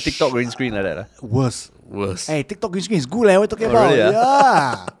 Really, like TikTok green screen like that. Worse. Hey, TikTok green screen is good. What are you talking about? Really,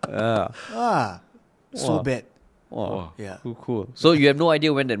 So bad. Wow. Yeah. Cool. So you have no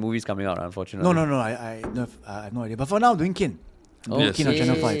idea when that movie is coming out, unfortunately. No. I have no idea. But for now, I'm doing Kin. Kin on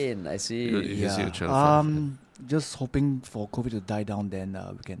Channel 5. I see. You see on Channel 5. Just hoping for COVID to die down, then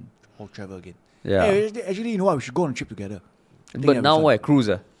we can all travel again. Yeah. Hey, actually, you know what? We should go on a trip together. But now what? Cruise?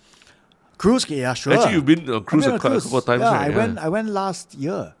 Cruise? Yeah, sure. Actually, you've been on cruise a couple of times, yeah, right? I went last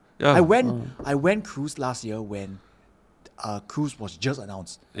year. Yeah. I went cruise last year when cruise was just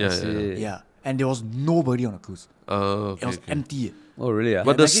announced. Yeah. And there was nobody on the cruise. Okay, it was empty. Oh, really?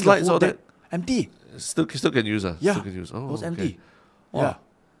 But the slides all that empty. Still can use. Yeah. Still can use. Oh, it was okay. empty. Yeah.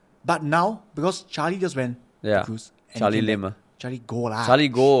 But now, because Charlie just went to cruise. Charlie Lim. Charlie go lah. Charlie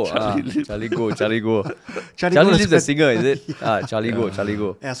go. Charlie go. Charlie Lim's the singer, is it? Charlie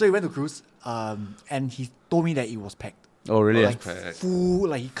go. Yeah, so he went to cruise, and he told me that it was packed. Oh, really? Like full,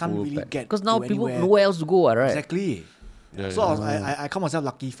 like he can't really get. Because now people anywhere. nowhere else to go, right? Exactly. Yeah, so I count myself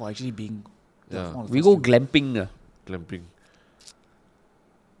lucky for actually being. We go glamping. Glamping.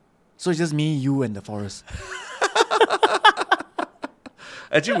 So it's just me, you, and the forest.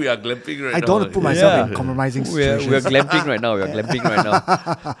 Actually, we are glamping right now. I don't want to put myself in compromising situations. We are glamping right now. Glamping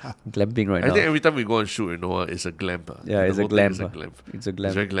right now. I think every time we go and shoot, it's a glamp. Yeah, it's a glamp. It's a glamp. It's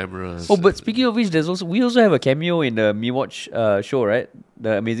very glamorous. Oh, but speaking of which, we also have a cameo in the Me Watch show, right?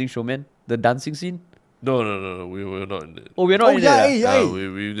 The Amazing Showman, the dancing scene. No. We were not in it. Oh, we're not in it.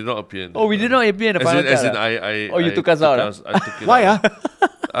 We did not appear in it. Oh, we did not appear in the final as in cut. I you took us out. I took it Why? out.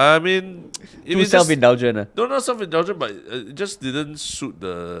 I mean, Too self-indulgent. No, not self-indulgent, but it just didn't suit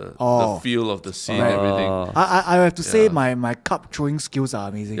the feel of the scene and everything. I have to say my cup throwing skills are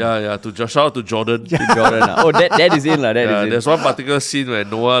amazing. Yeah. Shout out to Jordan. Oh, that is in lah. There's one particular scene where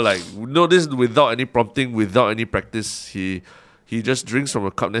Noah this without any prompting, without any practice, he just drinks from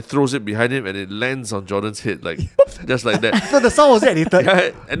a cup, then throws it behind him, and it lands on Jordan's head, just like that. So the sound was edited.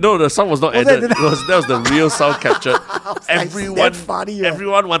 Yeah, and no, the sound was not edited. That was the real sound captured.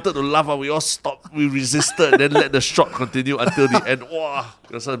 Everyone wanted to laugh, and we all stopped. We resisted, and then let the shot continue until the end. Wow,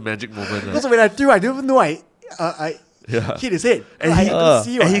 it was a magic moment. Because when I threw, I didn't even know I hit his head. And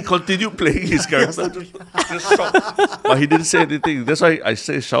he continued playing his character. Just shocked. But he didn't say anything. That's why I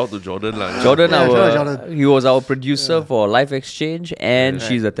say shout out to Jordan. Jordan, he was our producer for Life Exchange, and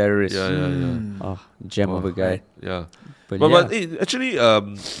She's a Terrorist. Gem of a guy. Right. Yeah. But actually,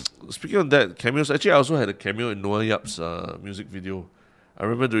 speaking of that, cameos, actually I also had a cameo in Noah Yap's music video. I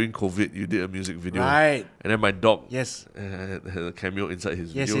remember during COVID, you did a music video. Right. And then my dog had a cameo inside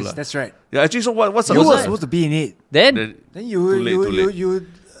his video. Yes, that's right. Yeah, actually, so what's you were supposed to be in it. Then you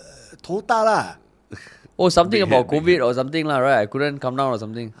total lah. Oh, something about COVID or something lah, right? I couldn't come down or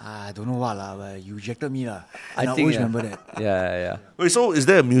something. I don't know what lah, but you rejected me lah. I always remember that. Yeah. Wait, so is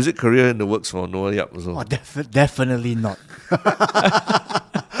there a music career in the works for Noah Yap also? Oh, definitely not.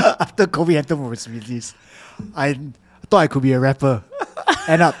 After COVID Anthem was released, I thought I could be a rapper.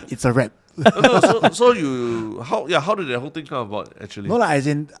 End up, it's a rap. How did that whole thing come about actually? No, as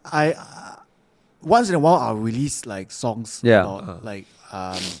in once in a while I'll release songs about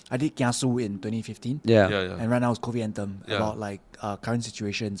I did Kiasu in 2015. Yeah. And right now it's COVID Anthem about current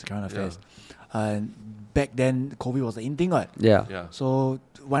situations, current affairs. And back then COVID was the in thing, right? Yeah. So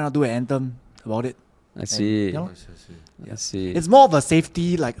why not do an anthem about it? I see. I see. It's more of a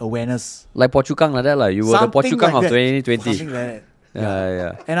safety awareness. Like Phua Chu Kang like that lah. You were the Phua Chu Kang of 2020. Something like that.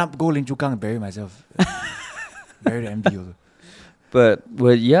 Yeah. End up go Lim Chu Kang and bury myself. Bury the MD also.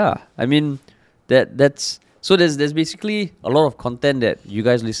 But yeah, I mean that's so there's basically a lot of content that you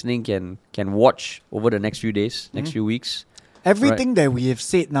guys listening can watch over the next few days, next few weeks. Everything that we have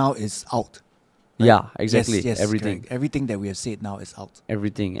said now is out. Right? Yeah, exactly. Yes, everything. Correct. Everything that we have said now is out.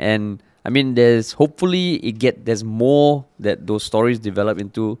 Everything. And I mean there's more that those stories develop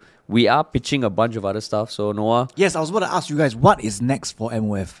into. We are pitching a bunch of other stuff. So Noah. Yes, I was about to ask you guys what is next for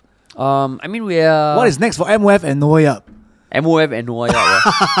MOF. I mean we are. What is next for MOF and Noah Yap? MOF and Noah Yap.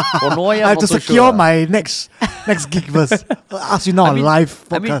 For Noah Yap, I have to secure my next gig first. I'll ask you now on live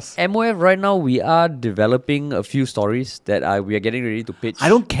podcast. I mean, MOF right now we are developing a few stories that we are getting ready to pitch. I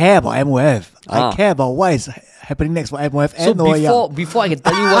don't care about MOF. I care about what is happening next for MOF and Noah Yap. So before I can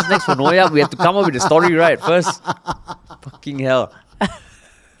tell you what's next for Noah Yap, we have to come up with the story right first. Fucking hell.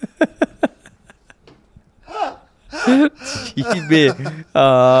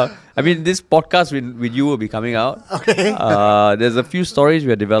 I mean, this podcast with you will be coming out. Okay. There's a few stories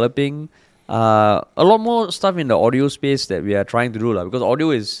we are developing. A lot more stuff in the audio space that we are trying to do because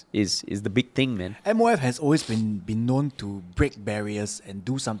audio is the big thing, man. MOF has always been known to break barriers and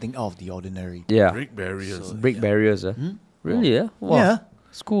do something out of the ordinary. Yeah. Break barriers. Barriers. Really? Yeah. Wow. Yeah.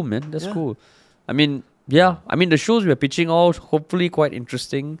 That's cool, man. That's cool. I mean, the shows we are pitching all hopefully quite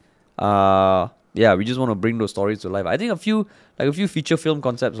interesting. We just want to bring those stories to life. I think a few feature film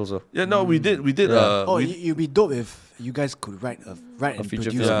concepts also. Yeah, no, we did. Yeah. It'd be dope if you guys could write and feature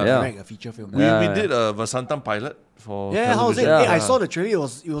produce film. direct a feature film. We did a Vasantam pilot for. Yeah, how was it? television. Hey, I saw the trailer. It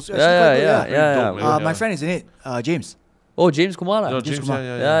was actually quite good. My friend is in it. James. Oh, James Kumar. No, James, Kumar.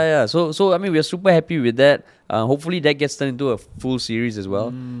 Yeah. So I mean, we are super happy with that. Hopefully, that gets turned into a full series as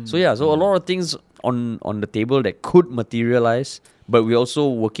well. So a lot of things on the table that could materialize. But we're also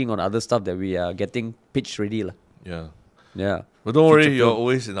working on other stuff that we are getting pitched ready. Yeah. But don't worry, you're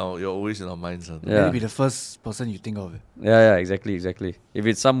always in our minds. Maybe be the first person you think of it. Yeah, exactly. If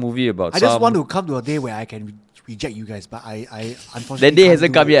it's some movie about just want to come to a day where I can reject you guys, but I unfortunately that day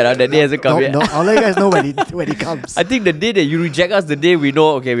hasn't come yet. That day hasn't come yet. No, I'll let you guys know when it comes. I think the day that you reject us, the day we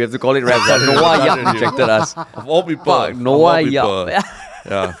know, okay, we have to call it rap. Noah Yap rejected us. Of all people. Noah Yap.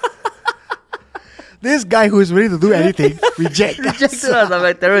 Yeah. This guy who is ready to do anything rejected us. I'm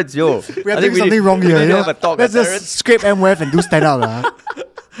like, Terrence, yo. We are doing something wrong here. Let's just scrape MWF and do stand up.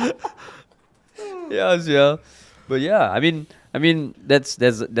 Yeah. But yeah, I mean there's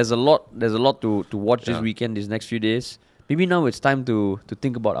a lot to watch this weekend, these next few days. Maybe now it's time to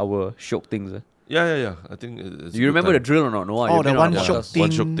think about our Shiok Things. Yeah. I think it's do you remember the drill or not? No, the One Shiok Thing.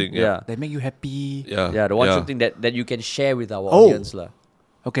 One Shiok Thing, yeah. That make you happy. Yeah, the One Shiok Thing that you can share with our audience.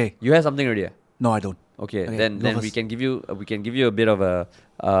 Okay. You have something already? No, I don't. Okay, then we can give you a bit of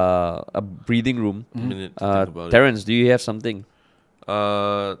a breathing room. Minute to think about Terrence, do you have something?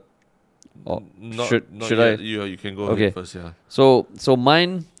 Should I? You can go ahead first. Yeah. So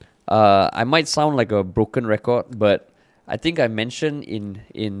mine. I might sound like a broken record, but I think I mentioned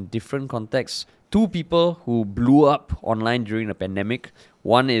in different contexts 2 people who blew up online during the pandemic.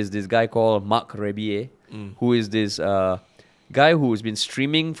 One is this guy called Mark Rebier, who is this guy who's been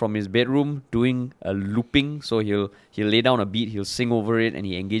streaming from his bedroom doing a looping. So he'll lay down a beat, he'll sing over it, and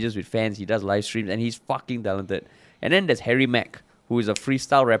he engages with fans. He does live streams, and he's fucking talented. And then there's Harry Mack, who is a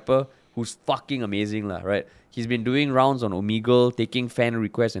freestyle rapper who's fucking amazing, right? He's been doing rounds on Omegle, taking fan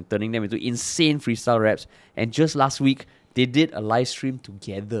requests and turning them into insane freestyle raps. And just last week, they did a live stream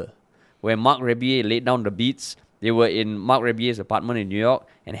together where Mark Rebier laid down the beats. They were in Mark Rebier's apartment in New York,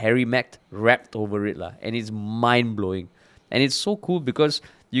 and Harry Mack rapped over it. And it's mind-blowing. And it's so cool because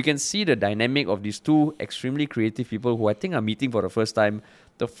you can see the dynamic of these 2 extremely creative people who I think are meeting for the first time.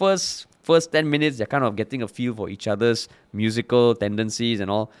 The first 10 minutes, they're kind of getting a feel for each other's musical tendencies and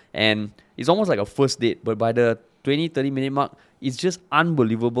all. And it's almost like a first date. But by the 20-30 minute mark, it's just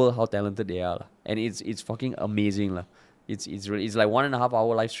unbelievable how talented they are. And it's fucking amazing. It's like 1.5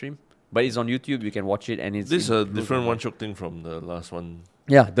 hour live stream. But it's on YouTube, you can watch it. And this is a different One Shiok Thing from the last one.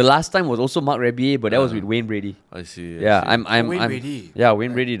 Yeah, the last time was also Mark Rebier, but that was with Wayne Brady. I see. Wayne Brady. Yeah,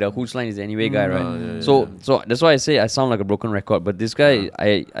 Wayne Brady, the Whose Line Is It Anyway guy, right? So that's why I say I sound like a broken record. But this guy,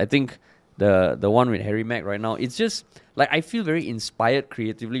 I think the one with Harry Mack right now, it's just like I feel very inspired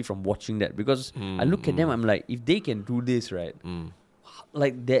creatively from watching that because I look at them, I'm like, if they can do this, right?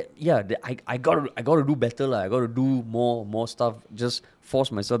 Like that, I gotta do better, I gotta do more stuff. Just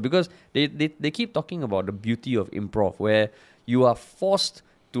force myself because they keep talking about the beauty of improv, where you are forced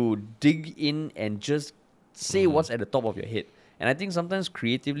to dig in and just say what's at the top of your head. And I think sometimes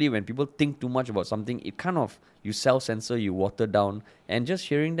creatively, when people think too much about something, it kind of, you self-censor, you water down. And just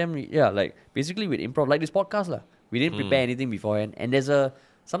hearing them, like basically with improv, like this podcast, we didn't prepare anything beforehand. And there's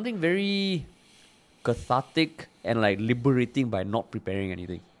something very cathartic and like liberating by not preparing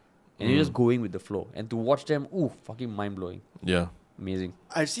anything. And you're just going with the flow. And to watch them, fucking mind-blowing. Yeah. Amazing.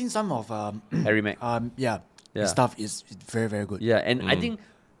 I've seen some of Harry Mack. His stuff is very, very good. Yeah, and I think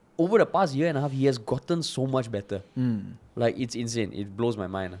over the past year and a half, he has gotten so much better. Like, it's insane. It blows my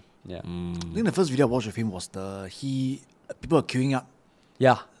mind. Yeah. I think the first video I watched of him was people are queuing up.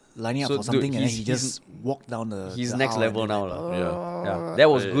 Yeah. Lining up for something, and then he just walked down the. He's next level now. Yeah. That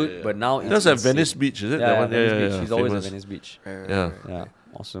was good, but now that's at Venice Beach, is it? Yeah, Venice Beach. He's always at Venice Beach. Yeah.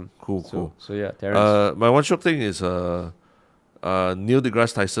 Awesome. Cool. So yeah, Terrence. My One Shiok Thing is Neil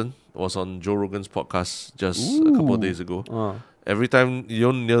deGrasse Tyson was on Joe Rogan's podcast just a couple of days ago. Every time,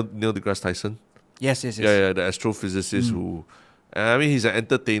 you know Neil deGrasse Tyson? Yes. Yeah, the astrophysicist who, I mean, he's an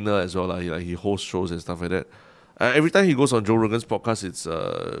entertainer as well. He hosts shows and stuff like that. Every time he goes on Joe Rogan's podcast, it's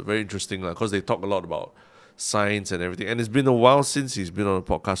very interesting because they talk a lot about science and everything. And it's been a while since he's been on a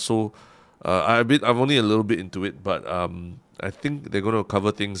podcast, so I'm only a little bit into it. But I think they're going to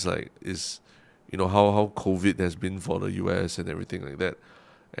cover things like how COVID has been for the US and everything like that.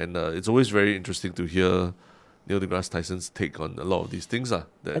 And it's always very interesting to hear Neil deGrasse Tyson's take on a lot of these things. I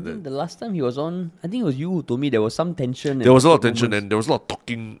think the last time he was on, I think it was you who told me there was some tension. There was a lot of tension and there was a lot of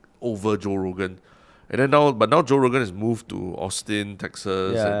talking over Joe Rogan. And then now Joe Rogan has moved to Austin,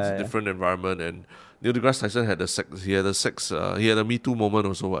 Texas, and it's a different environment. And Neil deGrasse Tyson had he had a Me Too moment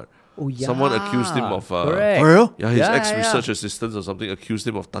also. What? Oh yeah. Someone accused him of for real? Yeah, his ex-research assistants or something accused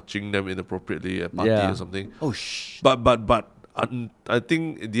him of touching them inappropriately at a party or something. Oh shh. But I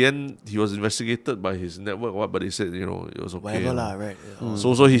think in the end he was investigated by his network. But he said it was okay. Whatever right.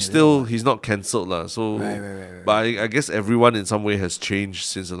 So he's not cancelled So right. But I guess everyone in some way has changed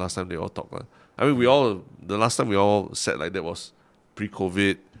since the last time they all talked. I mean, the last time we all said like that was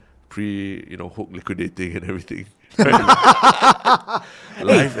pre-COVID, Hook liquidating and everything.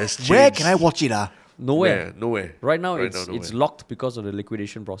 Life has changed. Where can I watch it? Nowhere. Right now, nowhere. it's locked because of the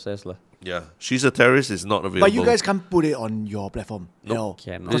liquidation process. Yeah. She's a Terrorist is not available. But you guys can't put it on your platform. No.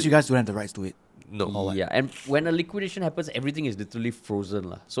 Because you guys don't have the rights to it. No. Yeah, and when a liquidation happens, everything is literally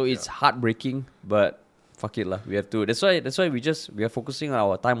frozen. So it's heartbreaking, but fuck it. We have to. That's why we are focusing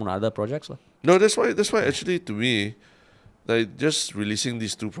our time on other projects. No, that's why actually to me, like just releasing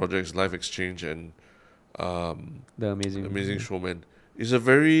these 2 projects, Life Exchange and The Amazing Showman, is a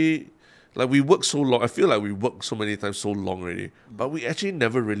very we worked so long. I feel like we worked so many times so long already, but we actually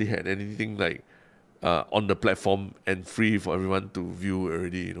never really had anything like on the platform and free for everyone to view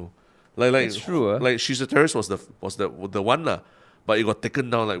already. That's true. Like She's a Terrorist was the one but it got taken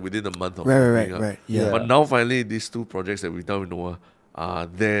down within a month of right. Yeah. But now finally these 2 projects that we now know are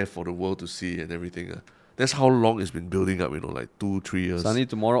there for the world to see and everything. That's how long it's been building up, like 2-3 years. Suddenly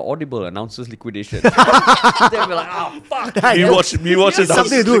tomorrow, Audible announces liquidation. They'll be like, fuck. Me watch it down.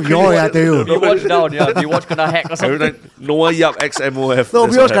 Something to do with your, I tell you. Me watch down, yeah. Me watch kena hack or Every something. night, Noah Yap XMOF. No,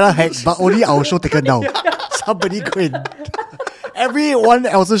 we watch gonna hack, but only our show taken down. Somebody go in. Everyone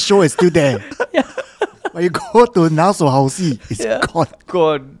else's show is still there. When you go to Naso Hausi, it's gone.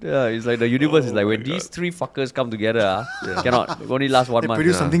 God, yeah, it's like the universe is like when these three fuckers come together, cannot. It only last 1 They month.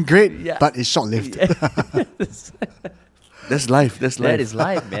 produce something great, but it's short-lived. That's life. That's life. That is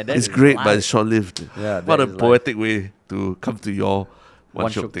life, man. That It's is great, life. but it's short-lived. Yeah, What that a is poetic way to come to your One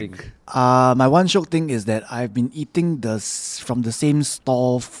Shiok Thing. My one shock thing is that I've been eating from the same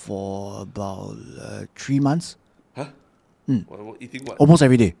stall for about 3 months. Eating what? Almost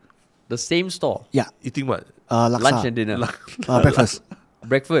every day. The same store, Yeah. Eating what? Laksa. lunch and dinner, Breakfast.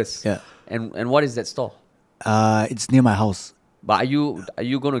 breakfast. Yeah. And what is that store? It's near my house. But are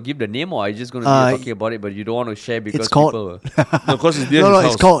you going to give the name or are you just going to be talking about it, but you don't want to share because It's called- people No, because it's near No,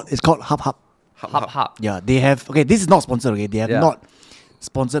 his house. it's called Hub Hub. hop. Yeah, they have. Okay, this is not sponsored. Okay, they have Yeah. not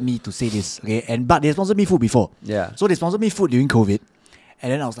sponsored me to say this. Okay, but they sponsored me food before. Yeah. So they sponsored me food during COVID,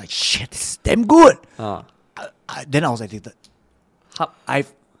 and then I was like, shit, this is damn good. Then I was addicted. Hop.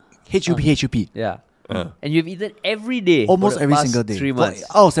 I've HUP. Yeah. And you've eaten every day. Almost for the every past single day. 3 months.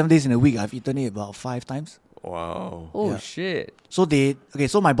 7 days in a week. I've eaten it about 5 times. Wow. Oh Yeah. shit. So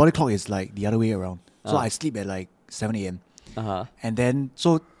so my body clock is like the other way around. So I sleep at like 7 a.m. And then,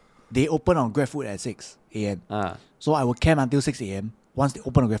 so they open on GrabFood at 6 a.m. So I will camp until 6 a.m. Once they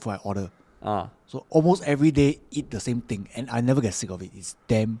open on GrabFood, I order. So almost every day, eat the same thing. And I never get sick of it. It's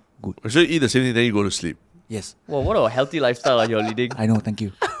damn good. So you eat the same thing, then you go to sleep. Yes. Well, what a healthy lifestyle you're leading. I know, thank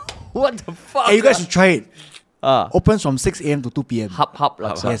you. What the fuck? Hey, you guys should try it. Ah. Opens from 6 a.m. to 2 p.m. Hop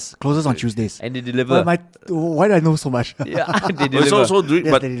laksa. Yes, closes on Tuesdays. And they deliver. Why do I know so much? Yeah, they But deliver. so during,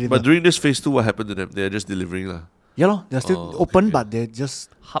 Yes, but, they deliver. but during this phase 2, what happened to them? They're just delivering lah. Yeah, lor, they're still open, but they're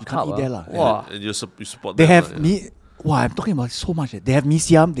just you can't eat there lah. Wow. And you support They them. have lah, me. Wow, I'm talking about so much. They have mee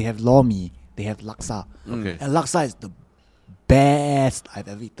siam, they have lor mee, they have laksa. Okay. And laksa is the best I've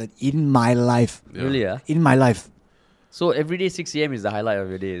ever eaten in my life. Yeah. Really, yeah? In my life. So every day 6 a.m. is the highlight of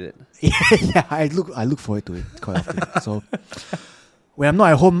your day, is it? Yeah, I look forward to it quite often. So when I'm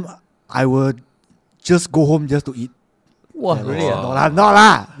not at home, I would just go home just to eat. Wow, Yeah, really? No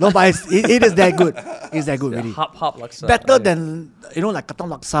lah. No, but it is that good. It's that good, really. Hop laksa. Better Okay. than like katong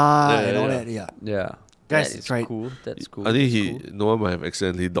laksa and all yeah. that. Yeah. Yeah. Guys, that is try it. cool. That's cool. I think That's cool. Noah might have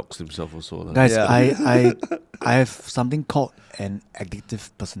accidentally doxed himself also. Lah. Guys, Yeah. I have something called an addictive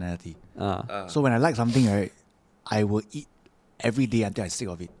personality. So when I like something, right, I will eat every day until I'm sick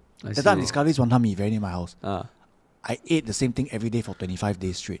of it. I That time I see. discovered this one time very near my house. Ah. I ate the same thing every day for 25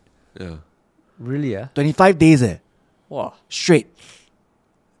 days straight. Yeah. Really, yeah? 25 days Wow. straight.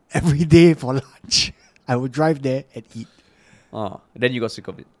 Every day for lunch. I would drive there and eat. Then you got sick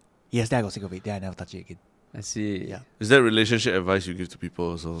of it. Yes, then I got sick of it. Then I never touch it again. I see. Yeah. Is that relationship advice you give to people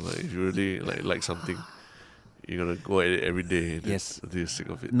also? Like if you really like something, you're gonna go at it every day. Yes. Until you're sick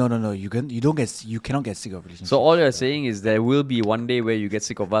of it. No. You cannot get sick of relationships. So all you're saying is there will be one day where you get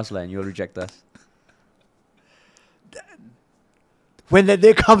sick of us and you'll reject us. when that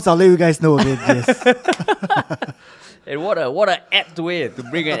day comes, I'll let you guys know again. Yes. And what a apt way to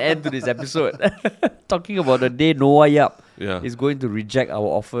bring an end to this episode. Talking about the day Noah Yap is going to reject our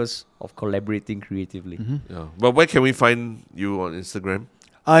offers of collaborating creatively. Yeah. But where can we find you on Instagram?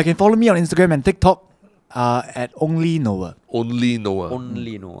 You can follow me on Instagram and TikTok at Only Noah. Only Noah.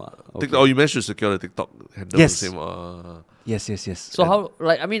 Only Noah. Okay. TikTok, you managed to secure the TikTok handle. Yes. The same, Yes. So how,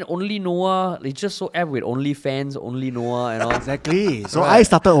 Only Noah, it's just so apt with Only Fans, Only Noah and all. Exactly. So Right. I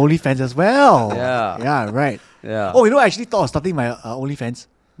started OnlyFans as well. Yeah. Yeah, right. Yeah. Oh, I actually thought of starting my OnlyFans.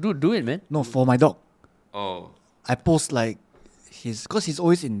 Dude, do it, man. No, for my dog. oh, I post like because he's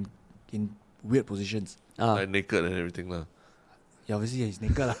always in weird positions. like naked and everything lah. Yeah, obviously he's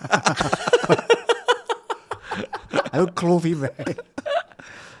naked lah. I don't clothe him, right?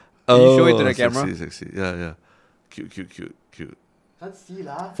 Can you show it to the camera? Sexy. Yeah. Cute. Can't see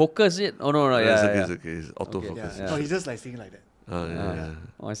lah. Focus it. Oh, no, yeah. It's okay. It's autofocus. Yeah. No, he's just like singing like that. Yeah.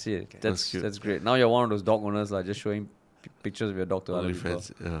 Oh, I see it. That's cute. That's great. Now you're one of those dog owners, just showing pictures of your dog to other people.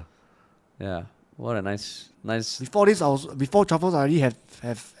 OnlyFans. Yeah. Yeah. What a nice. Before Truffles, I already have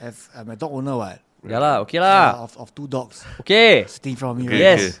my dog owner, what? Yeah lah. Okay lah. Of 2 dogs Okay. sitting in front of me. Okay,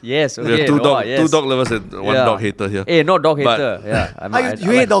 Right? Yes. We Okay. have two Noah, dog lovers and one Yeah. dog hater here. Hey, not dog But- hater. Yeah.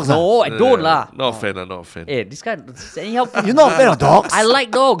 You hate dogs, No, I don't lah. Not a fan. Not a fan. Hey, this guy. Anyhow. You're not a fan of dogs? I like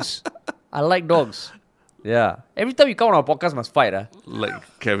dogs. Yeah. Every time you come on our podcast, must fight.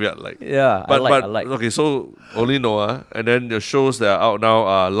 Like caveat, like. Yeah, But I like. okay, so only Noah, and then the shows that are out now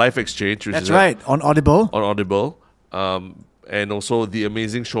are Life Exchange, which That's is right, on Audible. on Audible, and also The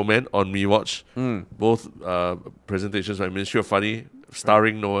Amazing Showman on MeWatch. Both presentations by Ministry of Funny,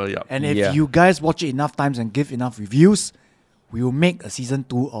 starring Noah Yap. And if you guys watch it enough times and give enough reviews, we will make a season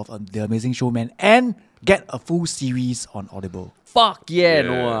 2 of The Amazing Showman and get a full series on Audible. Fuck yeah,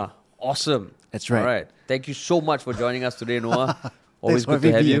 Noah. Awesome. That's right. All right. Thank you so much for joining us today, Noah. Always for good to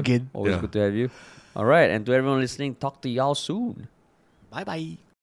have having me you. again. Always good to have you. All right. And to everyone listening, talk to y'all soon. Bye-bye.